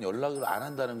놀러 갈 땐 연락을 안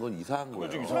한다는 건 이상한 거예요.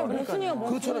 그렇잖아.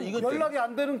 이건 연락이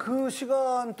안 되는 그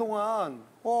시간 동안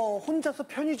혼자서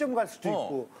편의점 갈 수도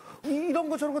있고 이런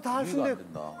거 저런 거 다 할 수 있는데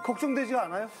걱정되지가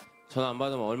않아요? 전화 안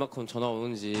받으면 얼마큼 전화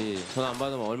오는지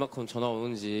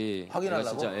확인하려고?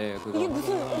 진짜 그거. 이게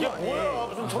무슨 이게 뭐야,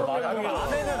 무슨 저런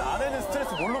아내는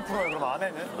스트레스 뭘로 풀어요, 그럼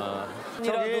아내는?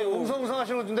 저기 웅성웅성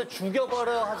하시는 분인데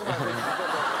죽여버려 하지 마세요.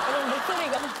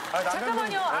 목소리가.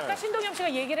 잠깐만요. 아까 신동엽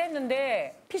씨가 얘기를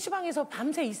했는데 PC방에서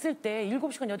밤새 있을 때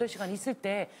 7시간, 8시간 있을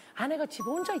때 아내가 집에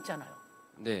혼자 있잖아요.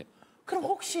 네. 그럼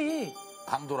혹시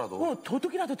강도라도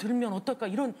도둑이라도 들면 어떨까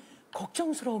이런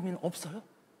걱정스러움은 없어요?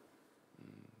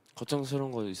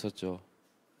 걱정스러운 거 있었죠.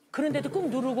 그런데도 꾹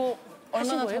누르고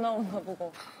하신 얼마나 거예요? 전화 오나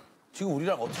보고. 지금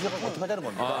우리랑 어떻게 하자는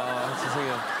겁니까?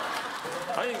 죄송해요.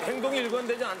 아니, 행동이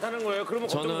일관되지 않다는 거예요. 그러면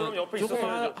걱정스러우면 저는 옆에 조금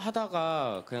있어야죠.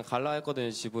 하다가 그냥 갈라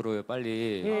했거든요, 집으로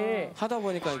빨리. 예. 하다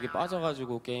보니까 이게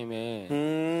빠져가지고 게임에.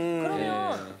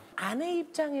 그러면 아내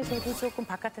입장에서도 조금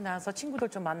바깥에 나와서 친구들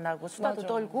좀 만나고 수다도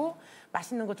떨고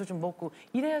맛있는 것도 좀 먹고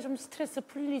이래야 좀 스트레스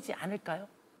풀리지 않을까요?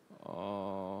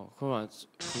 그건 안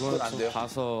좀 돼요?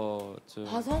 봐서 좀.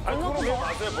 아니, 그런 거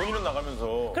봤어요, 본인은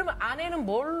나가면서. 그러면 아내는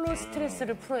뭘로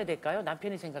스트레스를 풀어야 될까요?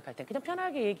 남편이 생각할 때 그냥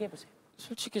편하게 얘기해 보세요.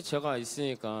 솔직히 제가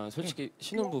있으니까 솔직히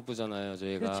신혼부부잖아요,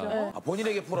 저희가. 그렇죠.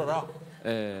 본인에게 풀어라.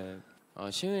 네.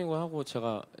 신혼이고 하고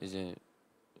제가 이제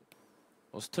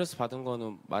스트레스 받은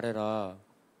거는 말해라.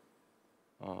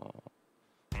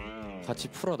 같이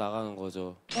풀어 나가는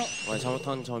거죠. 만약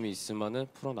잘못한 점이 있으면은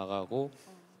풀어 나가고.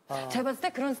 제가 봤을 때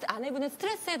그런 아내분의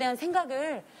스트레스에 대한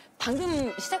생각을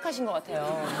방금 시작하신 것 같아요.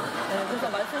 네, 그래서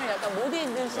말씀을 약간 못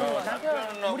읽으시는 것 같아요.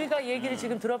 남편, 우리가 얘기를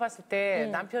지금 들어봤을 때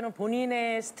남편은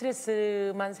본인의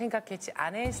스트레스만 생각했지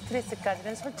아내의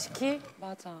스트레스까지는 솔직히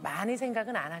많이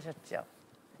생각은 안 하셨죠.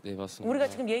 네, 맞습니다. 우리가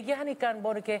지금 얘기하니까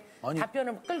뭐 이렇게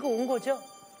답변을 끌고 온 거죠?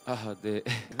 네.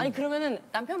 아니 그러면은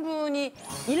남편분이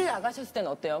일을 나가셨을 때는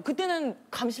어때요? 그때는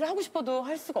감시를 하고 싶어도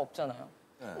할 수가 없잖아요.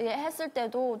 예, 했을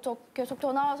때도 저 계속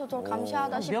전화 와서 저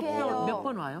감시하다시피 해요. 몇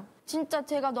번 와요? 진짜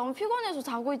제가 너무 피곤해서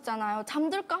자고 있잖아요.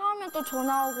 잠들까 하면 또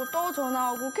전화 오고 또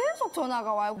전화 오고 계속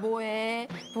전화가 와요. 뭐해?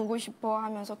 보고 싶어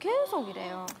하면서 계속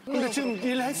이래요. 근데 지금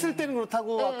일했을 때는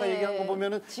그렇다고 아까 얘기한 거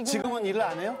보면은 지금은 일을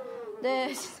안 해요?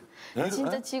 네.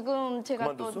 진짜 지금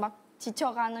제가 또 막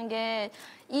지쳐가는 게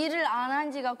일을 안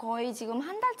한 지가 거의 지금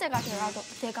한 달째가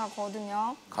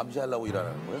돼가거든요. 감시하려고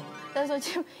일하는 거예요? 그래서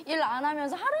지금 일 안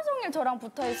하면서 하루 종일 저랑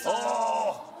붙어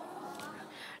있어요.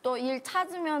 또 일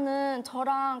찾으면은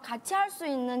저랑 같이 할 수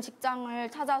있는 직장을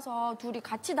찾아서 둘이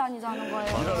같이 다니자는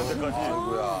거예요. 일하는 데까지.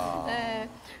 아이고야. 네.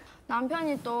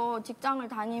 남편이 또 직장을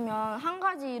다니면 한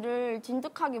가지 일을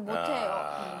진득하게 못해요.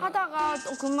 하다가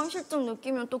또 금방 실증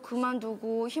느끼면 또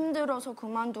그만두고 힘들어서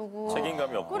그만두고.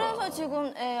 책임감이 없구나. 그래서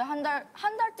지금 한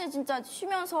달째 진짜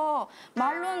쉬면서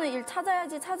말로는 일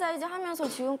찾아야지 하면서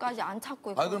지금까지 안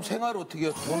찾고 있거든요. 아 그럼 생활을 어떻게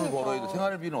해요? 돈을 벌어야 돼.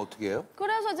 생활비는 어떻게 해요?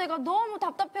 그래서 제가 너무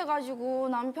답답해가지고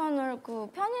남편을 그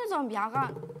편의점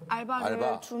야간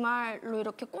알바를 주말로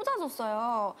이렇게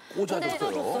꽂아줬어요.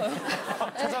 꽂아줬어요?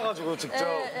 찾아가지고 직접.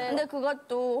 근데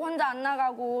그것도 혼자 안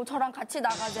나가고 저랑 같이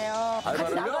나가세요.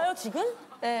 같이 나가요, 지금?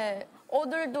 네.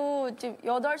 오늘도 지금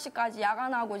 8시까지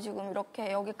야간하고 지금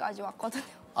이렇게 여기까지 왔거든요.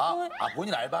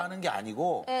 본인 알바하는 게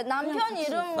아니고? 네, 남편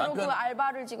이름으로 그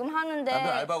알바를 지금 하는데.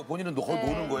 남편 알바하고 본인은 거기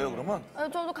노는 거예요, 그러면? 네,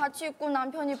 저도 같이 있고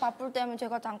남편이 바쁠 때면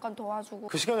제가 잠깐 도와주고.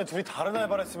 그 시간에 둘이 다른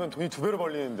알바를 했으면 돈이 2배로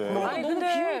벌리는데. 아니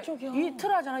근데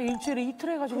이틀 하잖아. 일주일에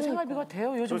이틀 해가지고 생활비가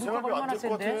돼요. 요즘 물가가 얼마나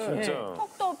센데.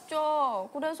 턱도 없죠.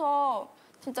 그래서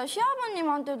진짜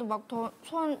시아버님한테도 막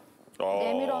손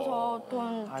내밀어서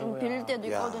돈 좀 빌릴 때도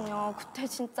있거든요. 그때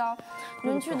진짜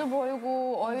눈치도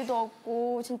보이고 어이도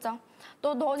없고 진짜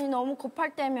또 돈이 너무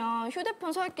급할 때면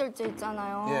휴대폰 소액결제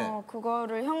있잖아요.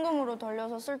 그거를 현금으로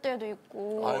돌려서 쓸 때도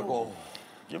있고. 아이고.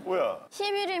 이게 뭐야?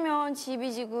 10일이면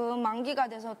집이 지금 만기가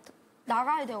돼서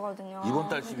나가야 되거든요. 이번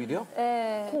달 10일이요?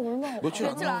 네.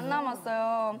 며칠 안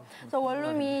남았어요. 그래서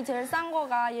원룸이 제일 싼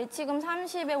거가 예치금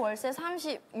 30에 월세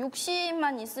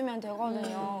 60만 있으면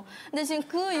되거든요. 근데 지금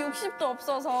그 60도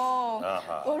없어서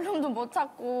원룸도 못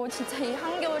찾고 진짜 이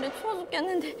한겨울에 추워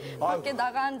죽겠는데 밖에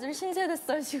나가 앉을 신세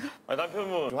됐어요, 지금.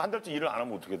 남편은 한 달째 일을 안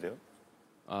하면 어떻게 돼요?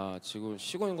 지금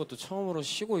쉬고 있는 것도 처음으로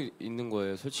쉬고 있는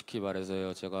거예요. 솔직히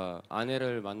말해서요. 제가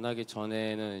아내를 만나기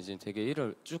전에는 이제 되게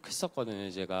일을 쭉 했었거든요,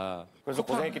 제가. 그래서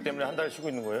고생했기 때문에 한 달 쉬고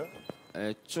있는 거예요?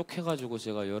 네, 쭉 해가지고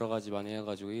제가 여러 가지 많이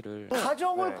해가지고 일을.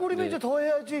 가정을 꾸리면 이제 더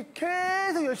해야지.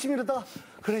 계속 열심히 이러다.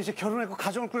 그래, 이제 결혼했고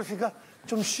가정을 꾸렸으니까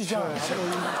좀 쉬자.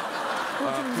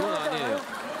 그건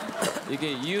아니에요.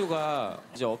 이게 이유가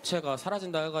이제 업체가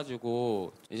사라진다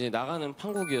해가지고 이제 나가는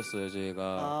판국이었어요,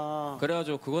 저희가.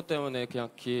 그래가지고 그것 때문에 그냥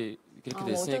그렇게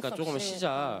됐으니까 조금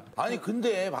쉬자. 아니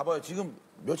근데 봐봐요. 지금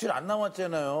며칠 안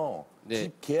남았잖아요.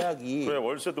 집 계약이. 그래,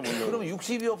 월세도 못 내고. 그러면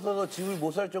 60이 없어서 집을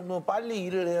못 살 정도면 빨리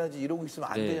일을 해야지 이러고 있으면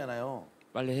안 되잖아요.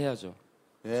 빨리 해야죠.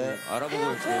 예. 알아보고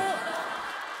있고.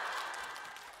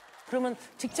 그러면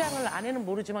직장을 아내는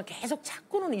모르지만 계속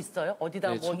찾고는 있어요?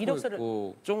 어디다 뭐 이력서를.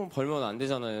 조금 벌면 안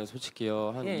되잖아요,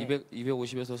 솔직히요. 한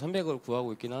 250에서 300을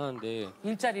구하고 있긴 하는데.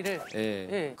 일자리를?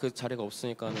 네. 그 자리가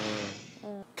없으니까는.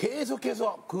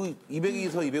 계속해서 그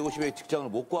 200에서 250의 직장을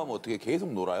못 구하면 어떻게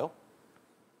계속 놀아요?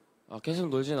 계속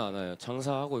놀지는 않아요.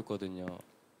 장사하고 있거든요.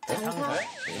 장사?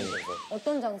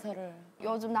 어떤 장사를?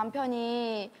 요즘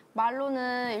남편이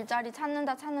말로는 일자리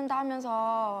찾는다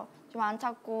하면서 좀 안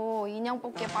찾고 인형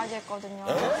뽑기에 빠져 있거든요.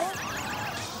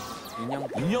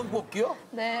 인형 뽑기요?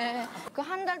 네. 그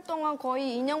한 달 동안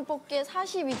거의 인형 뽑기에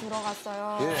 40이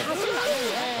들어갔어요. 40만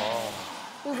원이요?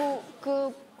 그리고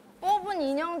그 뽑은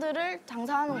인형들을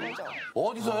장사하는 거죠.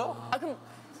 어디서요? 그럼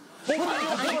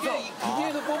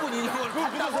기계에서 뽑은 인형을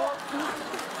팔다고?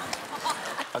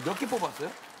 몇 개 뽑았어요?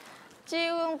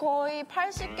 지금 거의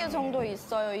 80개 정도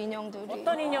있어요, 인형들이.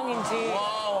 어떤 인형인지.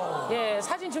 예,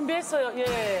 사진 준비했어요.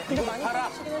 예. 근데 많이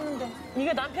팔으시긴 했는데.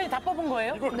 이게 남편이 다 뽑은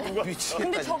거예요?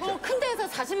 근데 저거 큰 데에서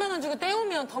 40만 원 주고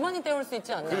떼우면 더 많이 떼울 수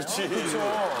있지 않나요? 그렇죠.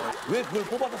 왜 그걸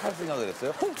뽑아서 살 생각을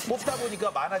했어요? 뽑다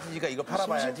보니까 많아지니까 이거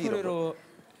팔아봐야지. 심심풀이로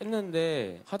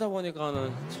했는데 하다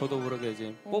보니까는 저도 모르게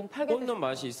이제 뽑는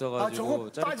맛이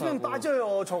있어가지고 저거 빠지면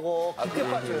빠져요, 저거. 깊게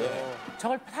빠져요.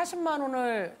 저걸 40만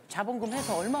원을 자본금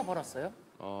해서 얼마 벌었어요?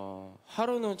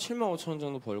 하루는 7만 5천 원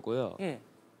정도 벌고요. 예.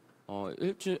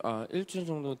 일주일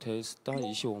정도 됐을 때 한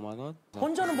 25만 원?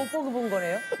 본전은 못 뽑은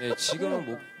거네요? 네,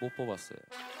 지금은 못 뽑았어요.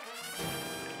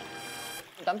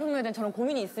 남편분에 대한 저런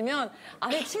고민이 있으면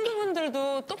아내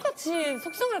친구분들도 똑같이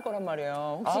속상할 거란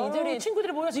말이에요. 혹시 이 자리에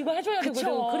친구들이 모여서 이거 해줘야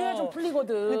되거든. 그래야 좀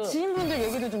풀리거든. 지인분들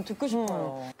얘기도 좀 듣고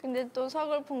싶어요. 근데 또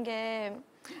서글픈 게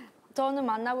저는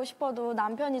만나고 싶어도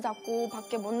남편이 자꾸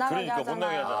밖에 못 나가게 그러니까 못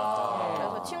나가게 하잖아.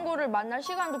 그래서 친구를 만날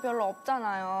시간도 별로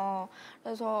없잖아요.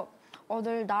 그래서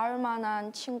어딜 나을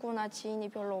만한 친구나 지인이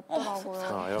별로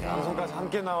없더라고요. 방송까지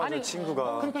함께 나와줄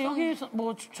친구가. 그러니까 여기서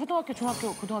뭐 초등학교,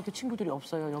 중학교, 고등학교 친구들이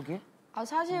없어요, 여기에?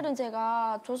 사실은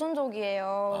제가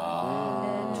조선족이에요.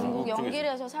 네, 중국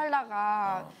연길에서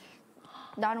살다가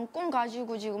나름 꿈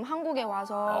가지고 지금 한국에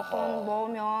와서 돈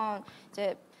모으면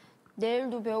이제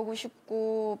네일도 배우고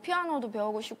싶고 피아노도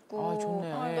배우고 싶고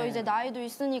좋네. 또 이제 나이도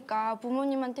있으니까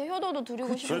부모님한테 효도도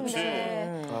드리고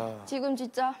싶은데 지금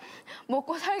진짜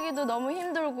먹고 살기도 너무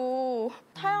힘들고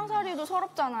타향살이도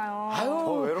서럽잖아요.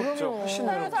 더 외롭죠. 훨씬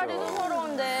타향살이도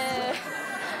서러운데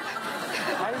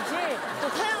알지? 또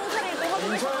타향살이 또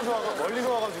하고 인천에서 와가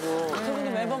멀리서 와가지고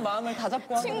그분도 매번 마음을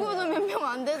다잡고 친구도 몇 명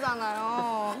안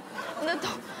되잖아요. 근데 또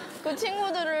그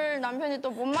친구들을 남편이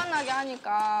또 못 만나게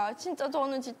하니까 진짜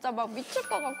저는 진짜 막 미칠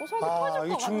것 같고 속이 터질 것 이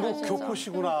같아요. 중국 진짜.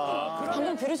 교포시구나.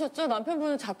 방금 들으셨죠?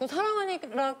 남편분은 자꾸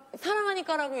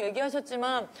사랑하니까라고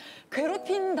얘기하셨지만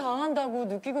괴롭힘 당한다고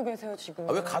느끼고 계세요 지금.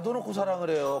 왜 가둬놓고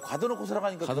사랑을 해요? 가둬놓고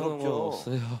사랑하니까 가져온 건 괴롭죠.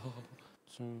 없어요.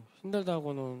 좀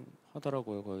힘들다고는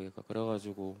하더라고요 거기가.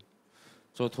 그래가지고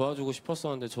저 도와주고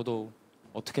싶었었는데 저도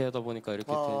어떻게 하다 보니까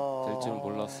이렇게 될지는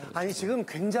몰랐어요. 아니 지금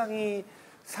굉장히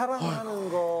사랑하는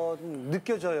건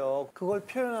느껴져요. 그걸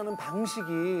표현하는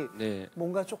방식이 네.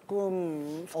 뭔가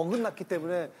조금 어긋났기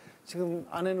때문에 지금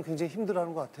아내는 굉장히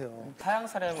힘들어하는 것 같아요.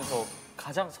 타향살이 하면서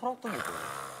가장 서러웠던 게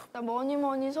뭐예요?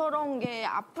 뭐니 서러운 게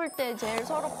아플 때 제일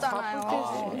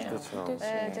서럽잖아요. 그렇죠.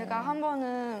 네, 제가 한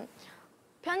번은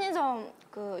편의점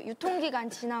그 유통기간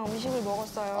지난 음식을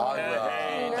먹었어요.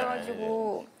 아이고야.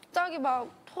 그래가지고 갑자기 막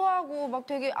토하고 막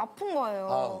되게 아픈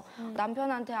거예요.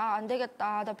 남편한테 안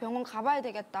되겠다. 나 병원 가봐야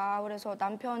되겠다. 그래서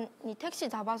남편이 택시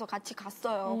잡아서 같이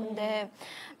갔어요. 근데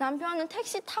남편은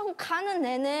택시 타고 가는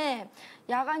내내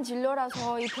야간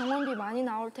진료라서 이 병원비 많이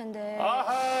나올 텐데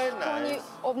돈이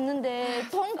없는데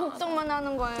돈 걱정만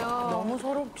하는 거예요. 너무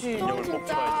서럽지. 전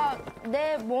진짜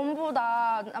내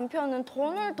몸보다 남편은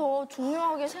돈을 더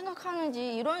중요하게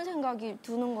생각하는지 이런 생각이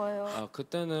드는 거예요. 아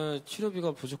그때는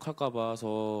치료비가 부족할까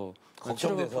봐서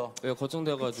걱정돼서? 네,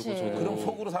 걱정돼가지고 저도. 그럼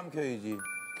속으로 삼켜야지.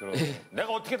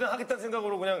 내가 어떻게든 하겠다는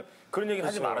생각으로 그냥 그런 얘기는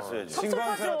하지 말았어야지.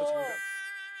 친구한테라도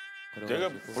내가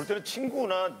볼 때는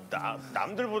친구나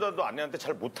남들보다도 아내한테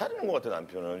잘 못하는 것 같아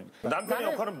남편은.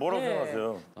 남편의 역할은 뭐라고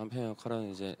생각하세요? 남편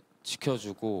역할은 이제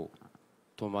지켜주고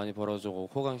돈 많이 벌어주고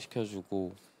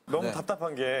호강시켜주고. 너무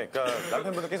답답한 게 그러니까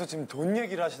남편분께서 지금 돈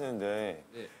얘기를 하시는데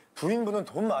부인분은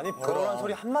돈 많이 벌어라는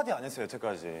소리 한마디 안 했어요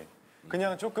여태까지.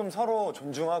 그냥 조금 서로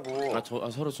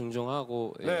존중하고 서로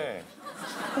존중하고 네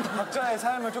각자의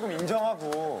삶을 조금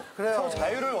인정하고 서로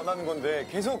자유를 원하는 건데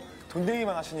계속 돈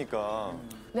얘기만 하시니까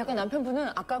약간 남편분은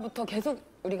아까부터 계속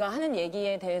우리가 하는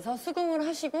얘기에 대해서 수긍을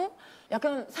하시고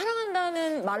약간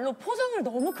사랑한다는 말로 포장을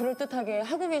너무 그럴듯하게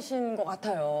하고 계신 것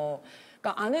같아요.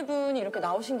 그러니까 아내분이 이렇게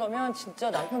나오신 거면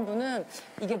진짜 남편분은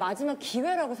이게 마지막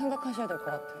기회라고 생각하셔야 될 것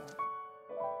같아요.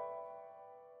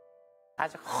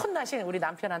 아주 혼나신 우리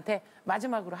남편한테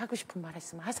마지막으로 하고 싶은 말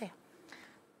했으면 하세요.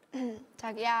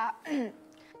 자기야,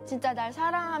 진짜 날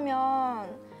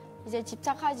사랑하면 이제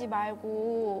집착하지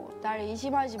말고 날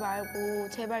의심하지 말고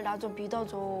제발 나 좀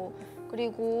믿어줘.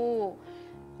 그리고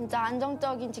진짜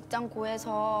안정적인 직장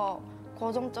구해서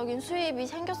고정적인 수입이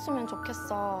생겼으면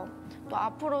좋겠어. 또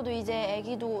앞으로도 이제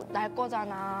아기도 날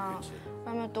거잖아.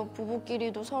 그러면 또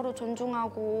부부끼리도 서로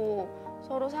존중하고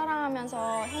서로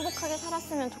사랑하면서 행복하게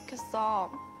살았으면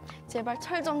좋겠어. 제발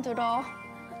철 좀 들어.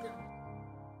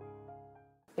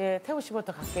 예, 태호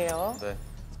씨부터 갈게요.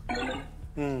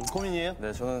 네. 고민이에요?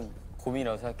 네, 저는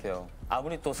고민이라고 생각해요.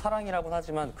 아무리 또 사랑이라고는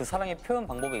하지만 그 사랑의 표현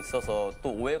방법에 있어서 또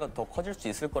오해가 더 커질 수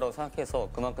있을 거라고 생각해서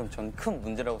그만큼 전 큰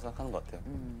문제라고 생각하는 것 같아요.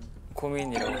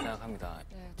 고민이라고 생각합니다.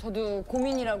 네, 저도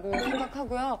고민이라고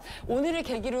생각하고요. 오늘을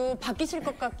계기로 바뀌실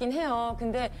것 같긴 해요.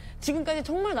 근데 지금까지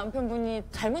정말 남편분이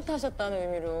잘못하셨다는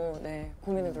의미로 네,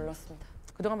 고민을 눌렀습니다.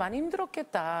 그동안 많이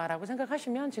힘들었겠다라고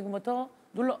생각하시면 지금부터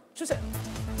눌러주세요.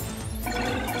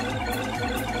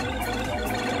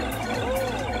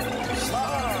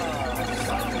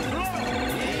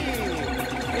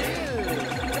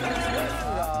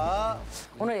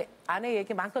 오늘 아내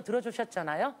얘기 마음껏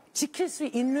들어주셨잖아요. 지킬 수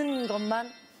있는 것만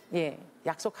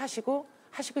약속하시고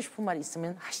하시고 싶은 말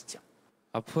있으면 하시죠.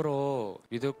 앞으로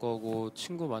믿을 거고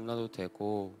친구 만나도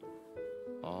되고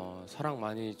사랑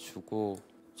많이 주고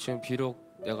지금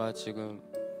비록 내가 지금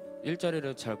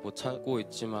일자리를 잘 못 찾고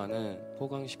있지만은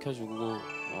호강시켜주고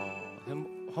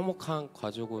화목한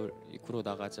가족을 이끌어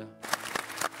나가자.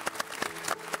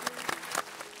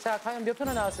 자, 과연 몇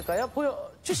표나 나왔을까요?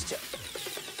 보여주시죠.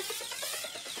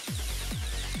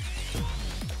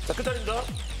 자, 끝자리입니다.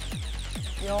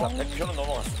 자, 100표는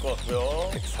넘어갔을 것 같고요.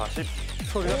 140.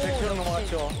 소리가 100표는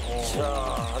넘어갔죠. 자,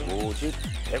 한 50,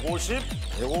 150,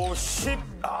 150.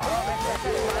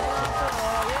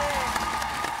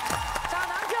 자,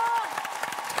 남편!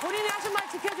 본인이 하신 말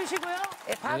지켜주시고요.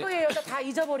 과거의 여자 다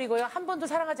잊어버리고요. 한 번도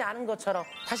사랑하지 않은 것처럼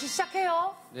다시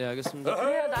시작해요. 네, 알겠습니다.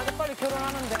 그래야 나도 빨리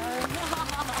결혼하는데.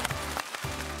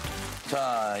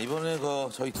 자, 이번에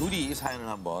저희 둘이 사연을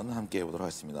한번 함께 해보도록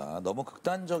하겠습니다. 너무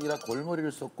극단적이라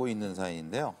골머리를 쏟고 있는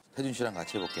사연인데요. 태준 씨랑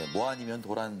같이 해볼게요. 뭐 아니면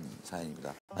도란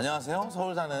사연입니다. 안녕하세요.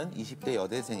 서울 사는 20대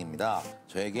여대생입니다.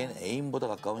 저에겐 애인보다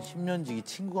가까운 10년지기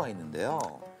친구가 있는데요.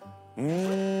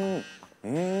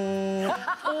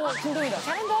 진동이다.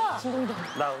 잘한다. 진동이다.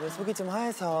 나 오늘 속이 좀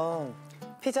하해서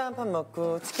피자 한 판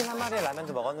먹고 치킨 한 마리에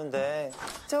라면도 먹었는데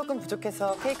조금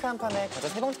부족해서 케이크 한 판에 과자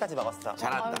 3봉지까지 먹었어.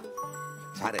 잘한다.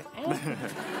 잘해.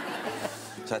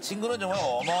 자, 친구는 정말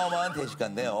어마어마한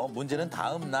대식가인데요. 문제는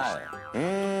다음 날.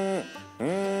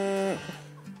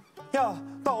 야,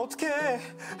 나 어떡해.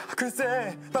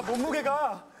 글쎄, 나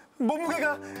몸무게가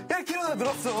 1kg나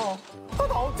늘었어. 나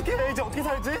어떡해. 이제 어떻게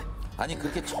살지? 아니,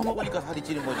 그렇게 처먹으니까 살이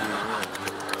찌는 거지.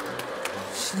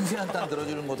 신세한 땅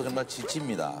들어주는 것도 정말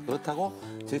지칩니다. 그렇다고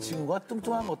제 친구가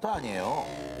뚱뚱한 것도 아니에요.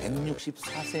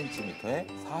 164cm에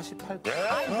 48kg.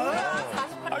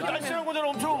 아니, 날씬한 거잖아,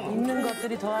 엄청. 있는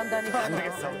것들이 더한다니까. 안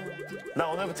되겠어. 나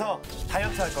오늘부터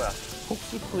다이어트 할 거야.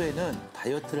 혹시 후에는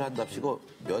다이어트를 한답시고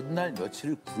몇 날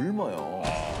며칠을 굶어요.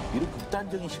 이런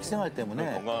극단적인 식생활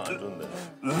때문에 건강 안 좋은데.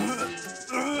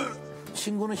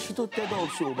 친구는 시도 때도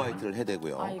없이 오바이트를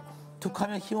해대고요. 아이고.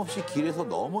 툭하면 힘없이 길에서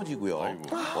넘어지고요. 아이고.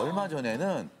 얼마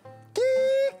전에는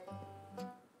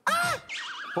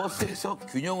버스에서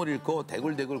균형을 잃고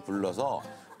대굴대굴 굴러서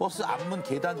버스 앞문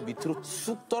계단 밑으로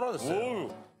쑥 떨어졌어요.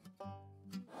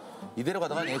 이대로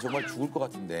가다가 얘 정말 죽을 것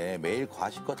같은데 매일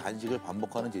과식과 단식을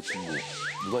반복하는 제 친구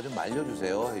누가 좀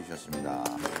말려주세요 해주셨습니다.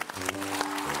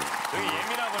 되게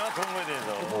예민하구나, 그런 거에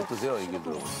대해서. 어떠세요? 얘기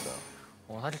들어보니까.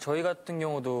 사실 저희 같은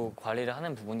경우도 관리를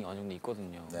하는 부분이 어느 정도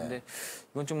있거든요. 네. 근데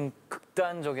이건 좀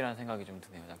극단적이라는 생각이 좀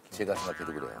드네요. 제가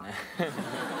생각해도 그래요.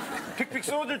 픽픽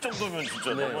쓰러질 정도면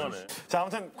진짜 네. 너무하네. 자,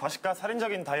 아무튼 과식과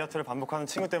살인적인 다이어트를 반복하는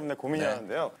친구 때문에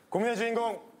고민이라는데요. 고민의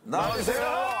주인공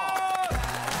나와주세요.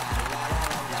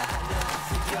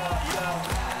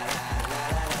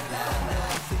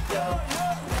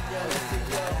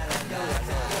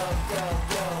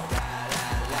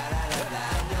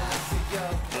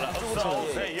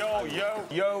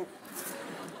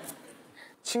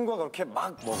 친구가 그렇게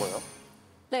막 먹어요?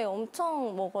 네,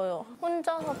 엄청 먹어요.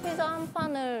 혼자서 피자 한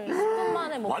판을 10분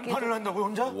만에 먹기도. 완판을 한다고요,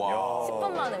 혼자?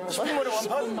 10분 만에 먹어요. 10분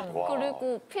만에 완판? 와.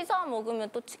 그리고 피자 먹으면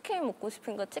또 치킨 먹고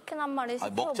싶으니까 치킨 한 마리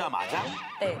시켜 먹자마자?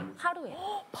 네, 하루에.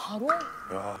 바로?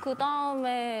 그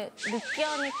다음에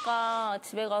느끼하니까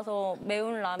집에 가서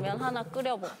매운 라면 하나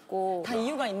끓여 먹고. 다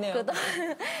이유가 있네요.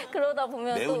 그러다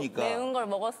보면 매우니까. 또 매운 걸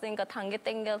먹었으니까 단계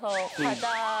땡겨서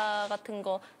과자 같은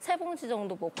거 3봉지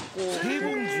정도 먹고.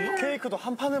 3봉지요? 케이크도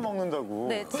한 판을 먹는다고.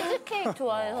 네, 치즈케이크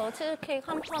좋아해서 치즈케이크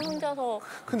한 판 혼자서.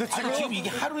 근데 지금 이게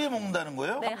하루에 먹는다는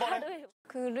거예요? 네, 하루에.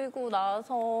 그리고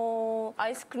나서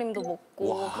아이스크림도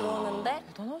먹고 그러는데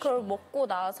그걸 먹고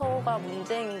나서가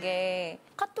문제인 게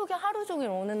카톡이 하루 종일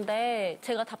오는데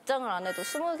제가 답장을 안 해도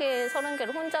 20개,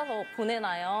 30개를 혼자서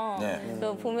보내놔요. 네.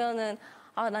 그래서 보면은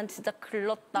아, 난 진짜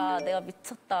글렀다. 내가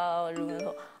미쳤다.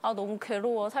 이러면서 아, 너무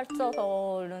괴로워.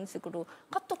 살쪄서 이런 식으로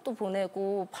카톡도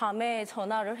보내고 밤에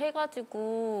전화를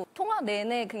해가지고 통화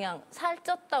내내 그냥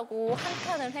살쪘다고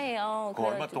한탄을 해요. 그거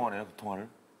얼마 동안 해요, 그 통화를?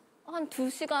 한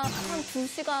 2시간.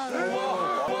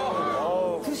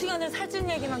 2시간을 살찐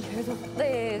얘기만 계속.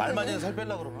 네. 말만 해도 살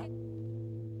빼려고 그러나?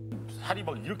 살이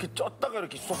막 이렇게 쪘다가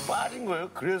이렇게 쏙 빠진 거예요?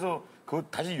 그래서 그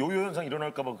다시 요요 현상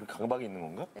일어날까 봐 그 강박이 있는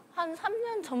건가? 한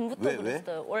 3년 전부터 왜?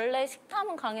 그랬어요. 원래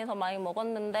식탐은 강해서 많이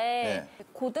먹었는데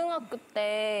고등학교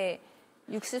때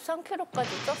 63kg까지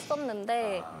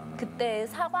쪘었는데 그때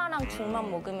사과랑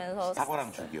죽만 먹으면서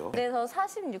사과랑 죽이요? 그래서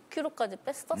 46kg까지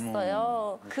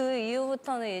뺐었어요. 그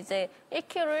이후부터는 이제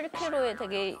 1kg에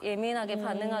되게 예민하게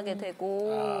반응하게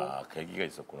되고. 아, 계기가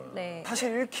있었구나. 네.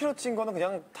 사실 1kg 찐 거는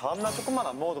그냥 다음날 조금만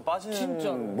안 먹어도 빠지는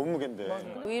진짜로.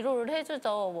 몸무게인데. 위로를 해주죠.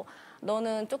 뭐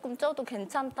너는 조금 쪄도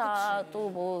괜찮다.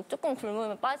 또 뭐 조금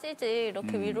굶으면 빠지지.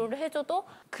 이렇게 위로를 해줘도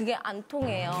그게 안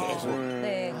통해요. 계속.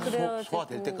 네, 그래가지고.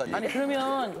 소화될 때까지. 아니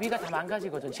그러면 위가 다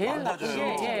망가지거든. 제일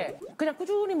나쁜 게 그냥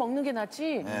꾸준히 먹는 게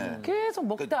낫지. 네. 계속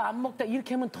먹다 안 먹다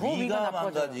이렇게 하면 더 위가 위가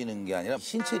나빠져. 망가지는 게 아니라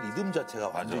신체 리듬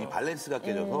자체가 완전히 밸런스가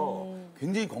깨져서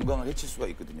굉장히 건강을 해칠 수가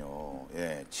있거든요.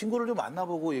 예, 친구를 좀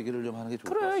만나보고 얘기를 좀 하는 게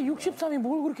좋을 것 그래 같습니다. 63이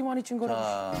뭘 그렇게 많이 찐 거라.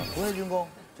 자, 보내주인공.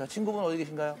 자, 친구분 어디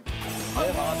계신가요?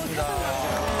 네, 반갑습니다.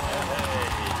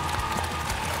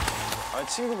 아니,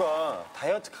 친구가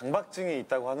다이어트 강박증이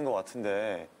있다고 하는 것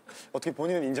같은데 어떻게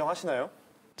본인은 인정하시나요?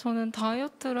 저는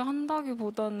다이어트를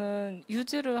한다기보다는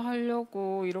유지를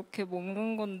하려고 이렇게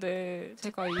먹는 건데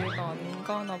제가 이해가 안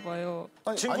가나 봐요.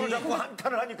 친구를 자꾸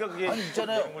한탄을 하니까 그게. 아니,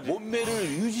 있잖아요. 몸매를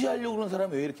유지하려고 그러는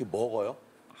사람이 왜 이렇게 먹어요?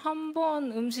 한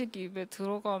번 음식 입에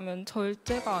들어가면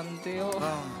절제가 안 돼요.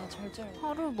 절제.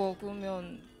 하루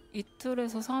먹으면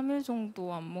이틀에서 3일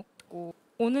정도 안 먹고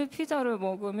오늘 피자를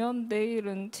먹으면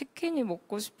내일은 치킨이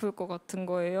먹고 싶을 것 같은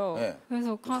거예요. 네.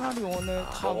 그래서 차라리 오늘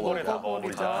다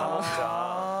먹어버리자.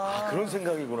 아, 그런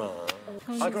생각이구나.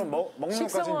 그럼 먹는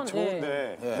것까지는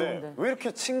좋은데 네. 왜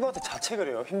이렇게 친구한테 자책을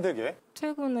해요? 힘들게?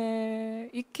 최근에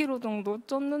 2kg 정도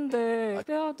쪘는데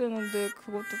빼야 되는데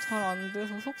그것도 잘 안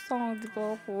돼서 속상하기도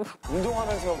하고.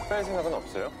 운동하면서 뺄 생각은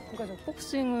없어요?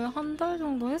 복싱을 한 달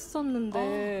정도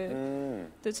했었는데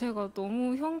근데 제가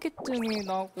너무 현기증이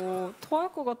나고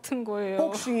토할 것 같은 거예요.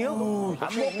 복싱이요?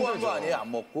 안 먹고 한 거 아니에요?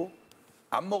 안 먹고?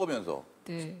 안 먹으면서?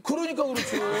 네. 그러니까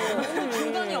그렇죠.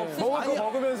 중간이 없어. 먹을 거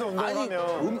먹으면서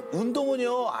운동하면.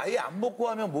 운동은요, 아예 안 먹고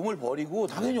하면 몸을 버리고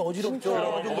당연히 어지럽죠.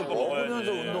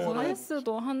 먹으면서 운동을.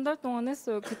 헬스도 한 달 동안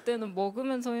했어요. 그때는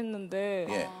먹으면서 했는데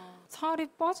예. 살이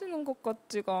빠지는 것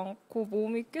같지가 않고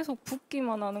몸이 계속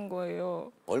붓기만 하는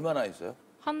거예요. 얼마나 했어요?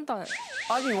 한 달.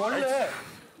 아니 원래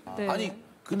네. 아니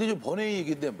근데 좀 번외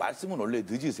얘기인데 말씀은 원래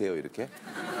늦으세요 이렇게?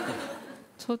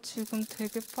 저 지금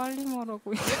되게 빨리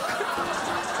말하고 있어요.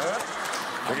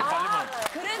 되게 빨리 말.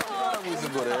 그래서 하고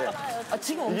있는 거래.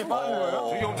 지금 이게 엄청 빠른 거예요?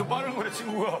 되게 엄청 빠른 거래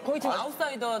친구가. 거의 지금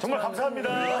아웃사이더. 정말 감사합니다.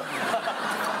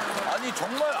 아니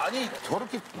정말 아니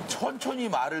저렇게 천천히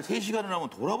말을 3시간을 하면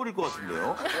돌아버릴 것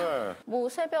같은데요? 뭐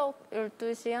새벽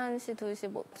 12시, 1시, 2시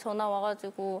뭐 전화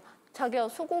와가지고 자기가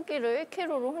소고기를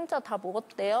 1kg를 혼자 다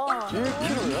먹었대요.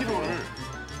 1kg를?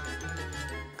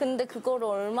 근데 그거를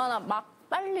얼마나 막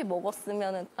빨리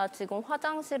먹었으면은 나 지금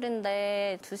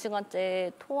화장실인데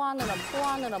 2시간째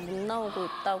토하느라 못 나오고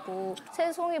있다고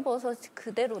새 송이버섯이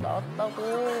그대로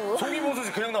나왔다고.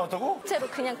 송이버섯이 그냥 나왔다고? 실제로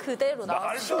그냥 그대로 말도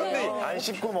안 돼. 나왔어요. 안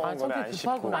씹고 먹은 거네, 안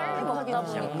씹고. 빨리 먹다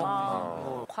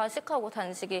보니까 과식하고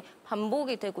단식이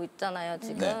반복이 되고 있잖아요,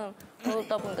 지금. 네.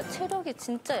 그러다 보니까 체력이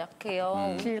진짜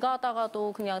약해요. 길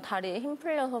가다가도 그냥 다리에 힘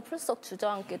풀려서 풀썩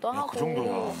주저앉기도 하고. 그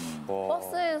정도나.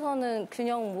 버스에서는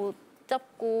균형 못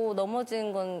잡고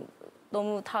넘어지는 건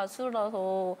너무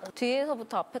다수라서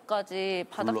뒤에서부터 앞에까지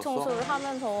바닥 불렀어? 청소를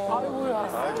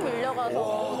하면서 쓱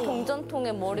밀려가서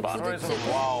동전통에 머리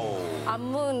부딪히고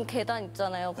앞문 계단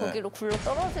있잖아요. 거기로 굴러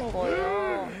떨어진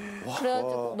거예요.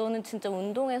 그래가지고 너는 진짜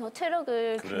운동해서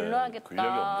체력을 길러야겠다. 근력이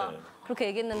없네. 그렇게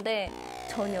얘기했는데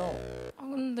전혀.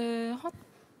 근데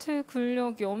하체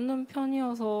근력이 없는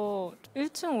편이어서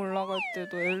 1층 올라갈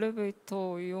때도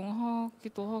엘리베이터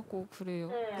이용하기도 하고 그래요.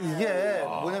 이게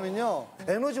뭐냐면요.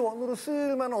 에너지원으로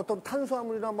쓸만한 어떤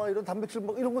탄수화물이나 뭐 이런 단백질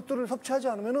뭐 이런 것들을 섭취하지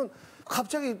않으면은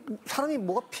갑자기 사람이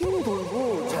뭐가 핑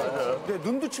돌고 네,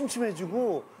 눈도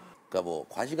침침해지고. 그러니까 뭐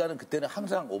과시가는 그때는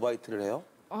항상 오바이트를 해요?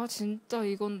 아 진짜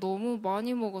이건 너무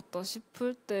많이 먹었다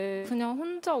싶을 때 그냥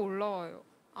혼자 올라와요.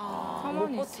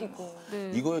 가만히 못 있어요. 버티고.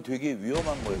 네. 이거 되게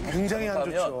위험한 거예요. 굉장히 안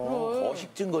잘못하면 좋죠.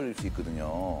 거식증 걸릴 수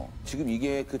있거든요. 지금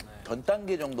이게 그 전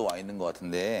단계 정도 와 있는 것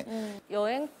같은데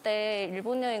여행 때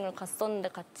일본 여행을 갔었는데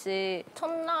같이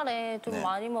첫날에 좀 네.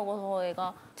 많이 먹어서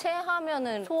애가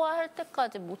체하면은 소화할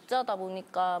때까지 못 자다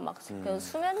보니까 막 그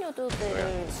수면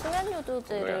유도제를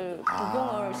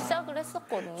복용을 시작을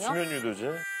했었거든요. 수면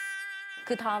유도제?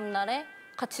 그 다음 날에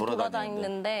같이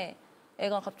돌아다니는데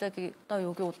애가 갑자기 나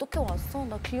여기 어떻게 왔어?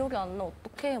 나 기억이 안 나.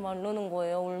 어떡해? 막 이러는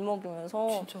거예요.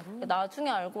 울먹이면서. 진짜로? 나중에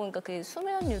알고 보니까 그게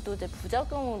수면 유도제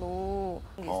부작용으로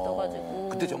있어가지고.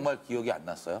 그때 정말 기억이 안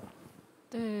났어요?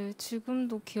 네,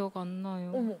 지금도 기억 안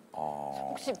나요.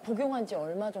 혹시 복용한 지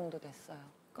얼마 정도 됐어요?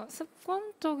 그러니까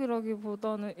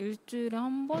습관적이라기보다는 일주일에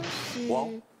한 번씩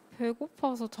와우.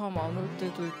 배고파서 잠 안 올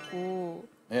때도 있고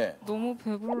예. 너무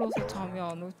배불러서 잠이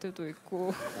안 올 때도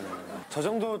있고. 저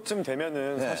정도쯤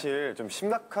되면은 네. 사실 좀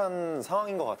심각한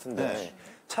상황인 것 같은데 네.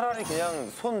 차라리 그냥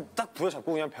손 딱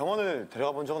부여잡고 그냥 병원을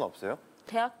데려가 본 적은 없어요?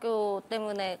 대학교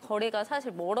때문에 거리가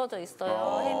사실 멀어져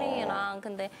있어요. 해밍이랑.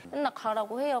 근데 맨날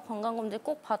가라고 해요. 건강검진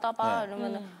꼭 받아봐.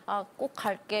 이러면은 아, 꼭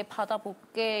갈게.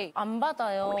 받아볼게. 안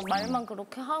받아요. 말만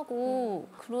그렇게 하고.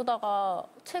 그러다가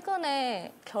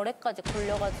최근에 결핵까지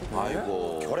걸려가지고.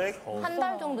 아이고. 결핵? 한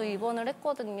달 정도 입원을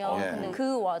했거든요. 예. 근데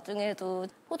그 와중에도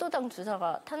포도당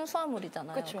주사가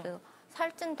탄수화물이잖아요. 그래서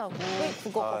살찐다고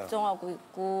그거 걱정하고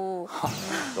있고.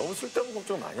 너무 쓸데없는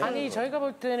걱정 많이 하는 아니 거야. 저희가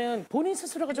볼 때는 본인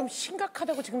스스로가 좀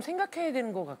심각하다고 지금 생각해야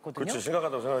되는 것 같거든요. 그렇지,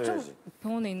 심각하다고 생각해야지.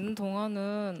 병원에 있는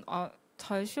동안은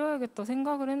잘 쉬어야겠다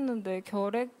생각을 했는데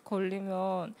결핵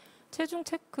걸리면 체중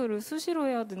체크를 수시로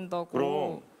해야 된다고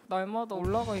그럼. 날마다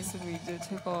올라가 있으면 이제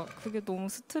제가 그게 너무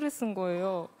스트레스인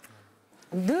거예요.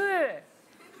 늘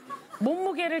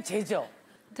몸무게를 재죠.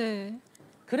 네.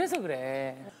 그래서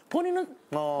그래. 본인은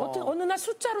어떻게 어느 날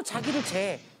숫자로 자기를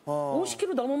재.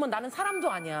 50kg 넘으면 나는 사람도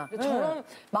아니야. 저런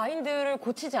마인드를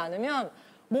고치지 않으면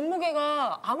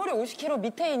몸무게가 아무리 50kg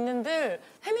밑에 있는들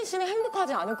혜민 씨는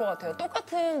행복하지 않을 것 같아요.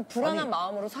 똑같은 불안한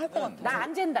마음으로 살 것 같아요. 나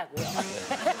안 잰다고요.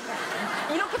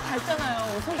 이렇게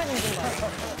밝잖아요, 선배님들 말.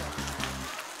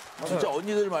 진짜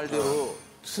언니들 말대로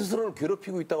스스로를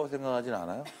괴롭히고 있다고 생각하진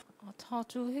않아요?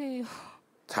 자주 해요.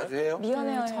 자주 해요?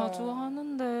 미안해요. 자주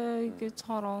하는데 이게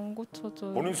잘 안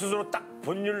고쳐져요. 본인 스스로 딱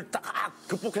본인을 딱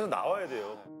극복해서 나와야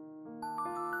돼요.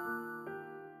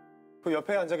 그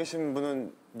옆에 앉아 계신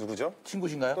분은 누구죠?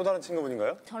 친구신가요? 또 다른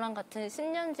친구분인가요? 저랑 같은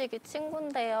 10년지기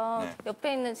친구인데요. 네.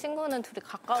 옆에 있는 친구는 둘이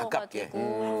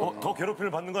가까워가지고. 더 괴롭힘을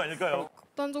받는 거 아닐까요?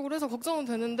 극단적으로 해서 걱정은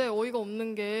되는데 어이가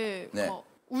없는 게 네. 막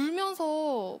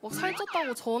울면서 막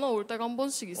살쪘다고 전화 올 때가 한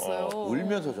번씩 있어요.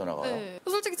 울면서 전화가 와요? 네.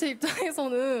 솔직히 제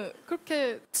입장에서는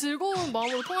그렇게 즐거운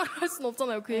마음으로 통화를 할 수는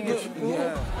없잖아요. 그 얘기를 듣고.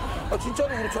 아,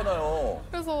 진짜로 그렇잖아요.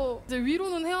 그래서 이제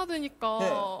위로는 해야 되니까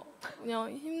네.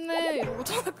 그냥 힘내 이러고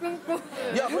전화 끊고.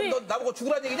 야, 그럼 너 나보고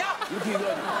죽으란 얘기냐? 이렇게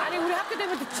얘기를 하지. 아니 우리 학교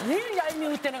다닐 때 제일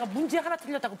얄미울 때 내가 문제 하나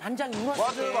틀렸다고 반장이 울었어.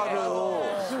 맞아요.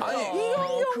 아니,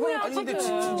 이런 경우야. 아니 근데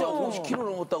진짜 50kg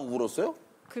넘었다고 울었어요?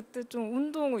 그때 좀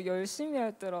운동을 열심히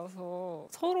할 때라서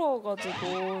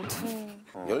서러워가지고 좀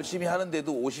열심히 하는데도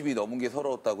 50이 넘은 게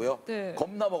서러웠다고요? 네.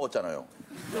 겁나 먹었잖아요.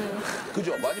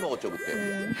 그죠? 많이 먹었죠 그때.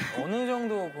 어느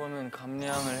정도 보면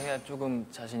감량을 해야 조금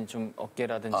자신이 좀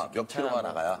어깨라든지 몇 킬로가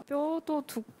나가야? 뼈도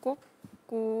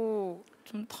두껍고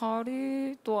좀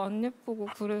다리도 안 예쁘고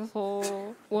그래서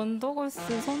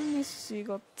원더걸스 선미 씨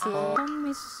같은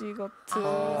선미 씨 같은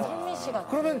선미 씨 같은.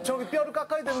 그러면 저기 뼈를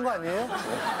깎아야 되는 거 아니에요?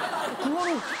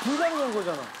 그거는 불가능한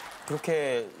거잖아.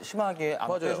 그렇게 심하게 안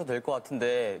맞아요. 빼셔도 될 것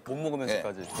같은데 못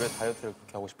먹으면서까지 왜 다이어트를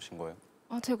그렇게 하고 싶으신 거예요?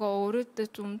 제가 어릴 때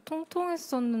좀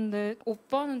통통했었는데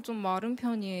오빠는 좀 마른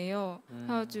편이에요.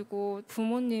 그래가지고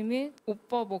부모님이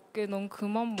오빠 먹게 넌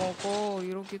그만 먹어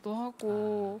이러기도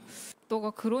하고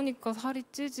너가 그러니까 살이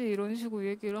찌지 이런 식으로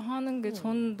얘기를 하는 게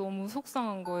전 너무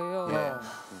속상한 거예요.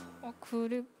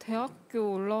 그리고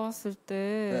대학교 올라왔을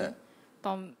때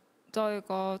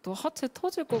남자애가 너 하체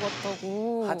터질 것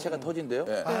같다고. 하체가 터진대요?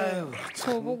 네.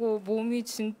 저보고 몸이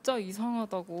진짜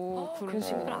이상하다고 그런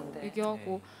식으로 안 돼.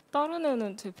 얘기하고 다른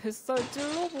애는 제 뱃살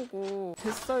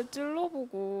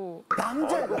찔러보고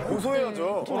남자애가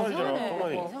고소해야죠.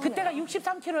 그때가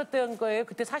 63kg였던 거예요?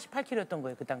 그때 48kg였던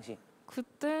거예요? 그 당시?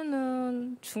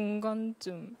 그때는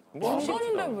중간쯤.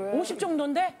 중간인데 왜? 50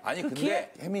 정도인데? 아니 그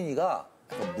근데 혜민이가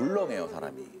약간 물렁해요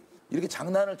사람이. 이렇게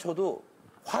장난을 쳐도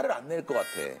화를 안 낼 것 같아.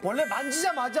 원래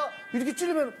만지자마자 이렇게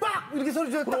찌르면 빡! 이렇게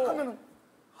소리 딱 하면은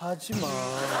하지 마.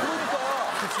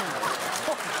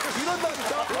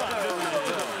 이런다니까.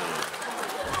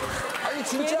 아니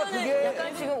진짜 예전에 그게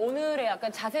약간 지금 오늘의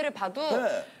약간 자세를 봐도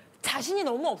자신이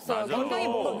너무 없어요. 굉장히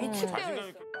뭔가 위축되어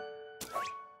있어요.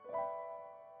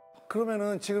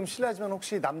 그러면은 지금 실례지만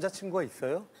혹시 남자친구가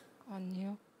있어요?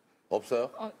 아니요.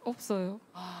 없어요? 없어요.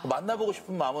 만나보고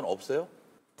싶은 마음은 없어요?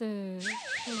 네.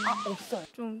 없어요.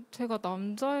 좀 제가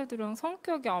남자애들이랑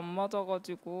성격이 안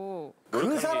맞아가지고.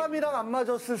 그 사람이랑 안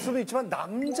맞았을 수도 있지만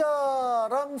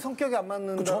남자랑 성격이 안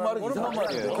맞는다. 저 말은 이상한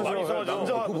말이에요.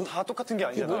 남자가 다 똑같은 게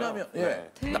그게 아니잖아요. 뭐냐면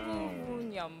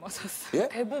대부분이 안 맞았어요. 예?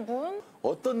 대부분?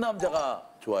 어떤 남자가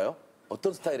좋아요?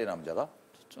 어떤 스타일의 남자가?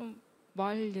 좀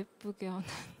말 예쁘게 하는.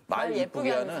 말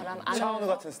예쁘게 하는 사람. 차은우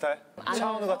같은 스타일?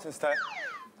 차은우 같은 스타일?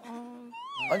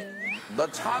 아니,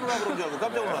 난 차은우라 그런 줄 알고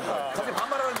깜짝 놀랐다. 갑자기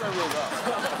반말하는 줄 알고 얘가.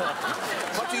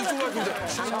 갑자기 이쪽으로 왔는데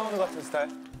차은우 같은 스타일?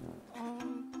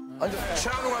 아니,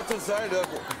 차은우 같은 스타일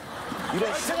그래갖고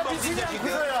이런 시건방진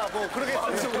새끼가 뭐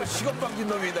그러게 시건방진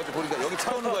놈이 있나 보니까 여기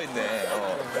차은우가 있네.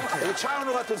 여기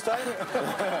차은우 같은 스타일?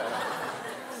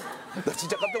 나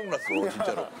진짜 깜짝 놀랐어,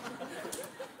 진짜로.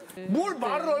 뭘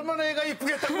말을 얼마나 얘가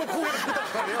이쁘게 했다고 고개를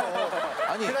끄덕거려.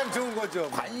 아니, 그냥 좋은 거죠.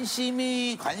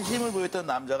 관심을 보였던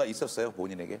남자가 있었어요,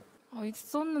 본인에게?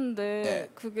 있었는데 네.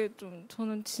 그게 좀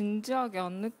저는 진지하게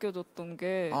안 느껴졌던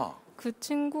게 그 아.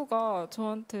 친구가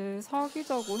저한테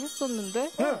사귀자고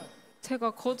했었는데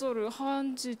제가 거절을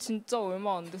한 지 진짜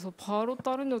얼마 안 돼서 바로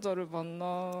다른 여자를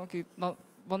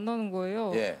만나는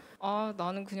거예요. 예.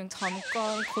 나는 그냥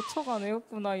잠깐 거쳐간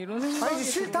애였구나 이런 생각이. 아니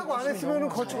싫다고 안 했으면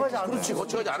거쳐가지 않을 그렇지,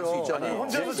 거쳐가지 않을 수 있잖아.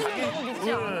 혼자서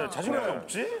자신감이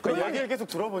없지? 그 이야기를 계속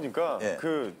들어보니까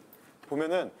그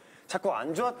보면은 자꾸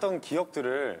안 좋았던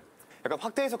기억들을 약간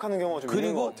확대 해석하는 경우가 좀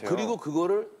있는 것 같아요. 그리고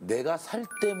그거를 내가 살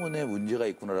때문에 문제가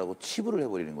있구나라고 치부를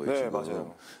해버리는 거예요. 네, 지금.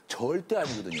 맞아요. 절대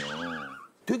아니거든요.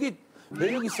 되게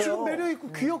매력 있어요. 지금 매력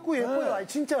있고 귀엽고 예뻐요. 아니,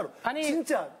 진짜로. 아니,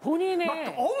 진짜. 본인의 막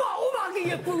어마어마하게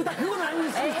예쁘고 다 그건 아닐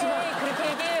수 있지만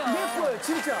그렇게 얘기해요. 예뻐요,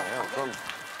 진짜. 그럼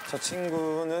저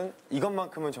친구는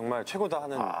이것만큼은 정말 최고다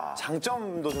하는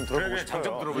장점도 좀 들어보고 그래, 싶어요.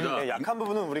 장점 들어보자. 네, 약한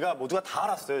부분은 우리가 모두가 다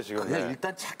알았어요, 지금. 그냥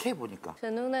일단 착해 보니까. 제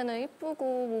눈에는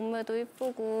이쁘고 몸매도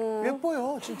이쁘고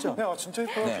예뻐요, 진짜. 네, 진짜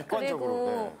예뻐요, 네. 객관적으로.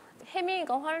 그리고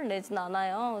혜미가 화를 내진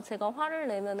않아요. 제가 화를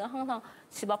내면은 항상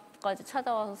집 앞까지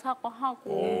찾아와서 사과하고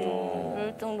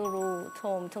그럴 정도로 저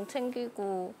엄청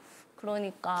챙기고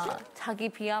그러니까 자기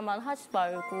비하만 하지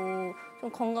말고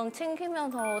좀 건강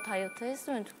챙기면서 다이어트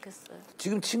했으면 좋겠어요.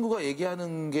 지금 친구가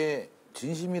얘기하는 게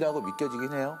진심이라고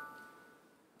믿겨지긴 해요?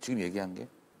 지금 얘기한 게?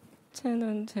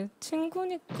 쟤는 제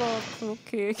친구니까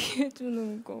그렇게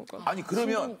얘기해주는 거가. 아니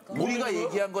그러면 우리가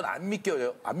얘기한 건 안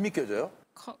믿겨져요? 안 믿겨져요?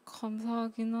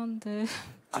 감사하긴 한데.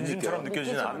 안 진심처럼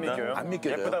느껴지진 안 믿겨요? 안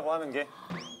믿겨져요? 예쁘다고 하는 게?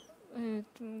 네,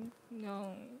 좀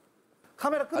그냥.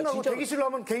 카메라 끝나고 진짜로. 대기실로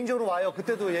하면 개인적으로 와요.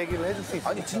 그때도 얘기를 해줄 수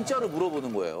있어요. 아니 진짜로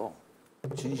물어보는 거예요.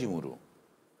 진심으로.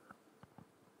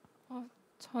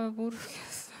 잘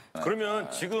모르겠어요. 그러면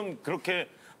지금 그렇게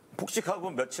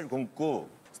폭식하고 며칠 굶고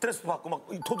스트레스 받고 막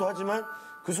토도하지만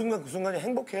그 순간이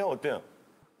행복해요? 어때요?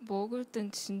 먹을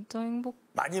땐 진짜 행복.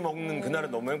 많이 먹는 그날은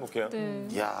너무 행복해요? 네.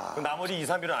 이야. 그럼 나머지 2,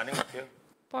 3일은 안 행복해요?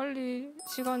 빨리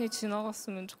시간이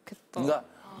지나갔으면 좋겠다. 그러니까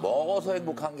먹어서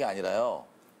행복한 게 아니라요.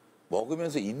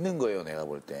 먹으면서 있는 거예요, 내가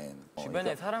볼 땐.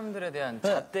 주변의 사람들에 대한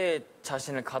잣대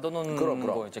자신을 가둬놓는 그럼.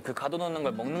 거 이제 그 가둬놓는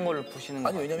걸 먹는 걸로 푸시는 거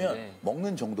아니 왜냐면 같은데.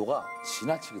 먹는 정도가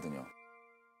지나치거든요.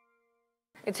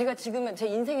 제가 지금은 제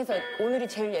인생에서 오늘이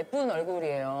제일 예쁜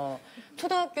얼굴이에요.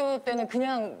 초등학교 때는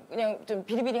그냥 좀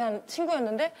비리비리한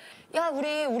친구였는데, 야,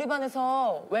 우리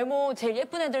반에서 외모 제일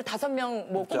예쁜 애들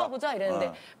 5명 뭐 뽑아보자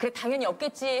이랬는데, 그래, 당연히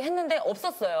없겠지 했는데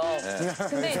없었어요.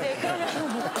 근데 이제 그러면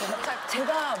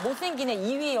제가 못생긴 애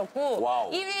 2위였고,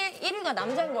 1위가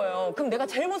남자인 거예요. 그럼 내가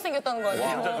제일 못생겼다는 거예요.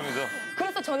 남자 중에서?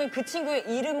 그래서 저는 그 친구의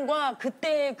이름과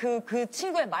그때 그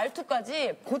친구의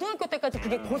말투까지 고등학교 때까지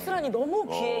그게 고스란히 너무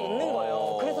귀에 있는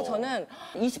거예요. 그래서 저는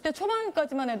 20대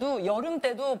초반까지만 해도 여름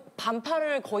때도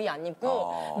반팔을 거의 안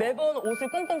입고 매번 옷을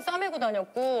꽁꽁 싸매고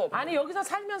다녔고. 아니 여기서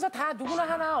살면서 다 누구나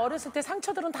하나 어렸을 때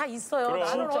상처들은 다 있어요. 그럼.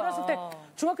 나는 진짜. 어렸을 때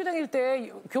중학교 다닐 때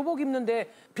교복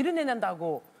입는데 비린내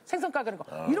난다고 생선 까는 거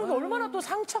이런 게 얼마나 또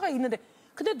상처가 있는데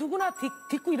근데 누구나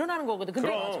딛고 일어나는 거거든. 근데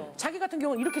그럼. 자기 같은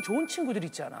경우는 이렇게 좋은 친구들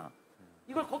있잖아.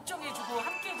 이걸 걱정해주고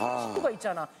함께 해주는 친구가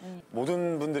있잖아.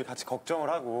 모든 분들이 같이 걱정을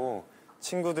하고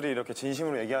친구들이 이렇게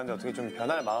진심으로 얘기하는데 어떻게 좀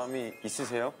변할 마음이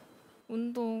있으세요?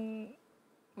 운동을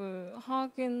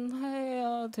하긴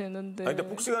해야 되는데. 아니, 근데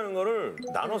폭식하는 거를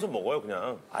나눠서 먹어요,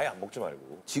 그냥. 아예 안 먹지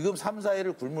말고. 지금 3,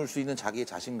 4일을 굶을 수 있는 자기의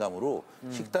자신감으로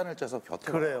식단을 짜서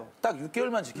곁에 그래요. 딱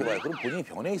 6개월만 지켜봐요. 그럼 본인이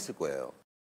변해 있을 거예요.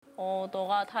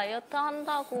 너가 다이어트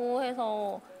한다고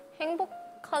해서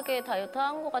행복하게 다이어트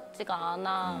한 것 같지가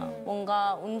않아.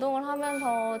 뭔가 운동을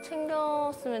하면서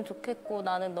챙겼으면 좋겠고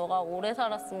나는 너가 오래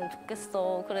살았으면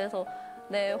좋겠어. 그래서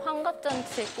내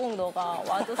환갑잔치 꼭 너가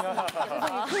와줬으면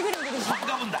좋겠다.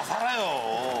 환갑은 나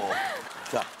살아요.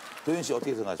 자, 도현 씨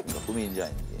어떻게 생각하십니까? 고민인지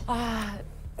아닌지.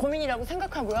 고민이라고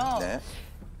생각하고요. 네.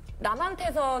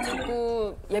 남한테서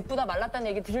자꾸 예쁘다 말랐다는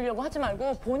얘기 들으려고 하지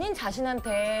말고 본인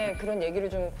자신한테 그런 얘기를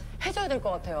좀 해줘야 될 것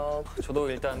같아요.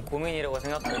 저도 일단 고민이라고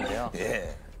생각하는데요.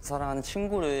 예. 사랑하는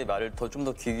친구의 말을 좀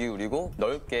더 귀 기울이고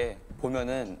넓게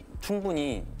보면은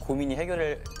충분히 고민이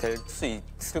해결될 수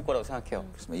있을 거라고 생각해요.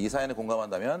 그렇습니다. 이 사연에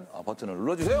공감한다면 버튼을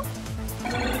눌러주세요.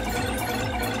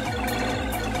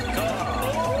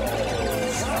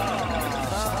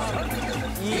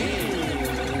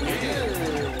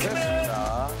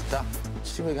 됐습니다. 자,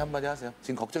 친구에게 한마디 하세요.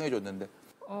 지금 걱정해줬는데.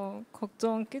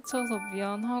 걱정 끼쳐서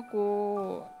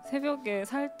미안하고 새벽에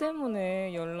살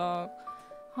때문에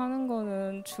연락하는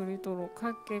거는 줄이도록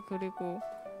할게. 그리고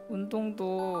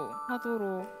운동도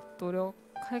하도록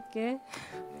노력할게.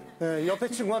 네, 옆에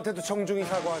친구한테도 정중히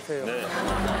사과하세요. 네.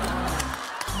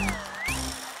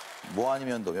 뭐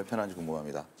아니면 더 몇 편 한지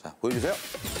궁금합니다. 자, 보여주세요.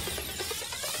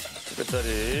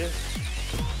 10회짜리.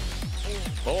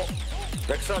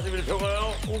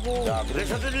 141표가요? 자,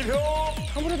 141표!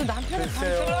 아무래도 남편을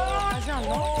가지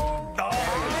않나? 자,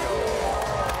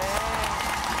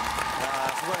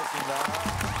 수고하셨습니다.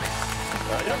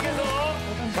 자, 이렇게 해서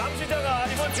감시자가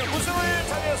이번 주 우승을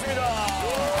차지했습니다.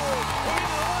 고민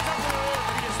응원 상품을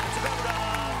드리겠습니다. 축하합니다.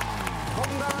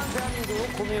 건강한 대한민국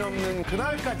고민 없는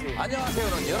그날까지.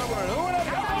 안녕하세요는 여러분을 응원합니다.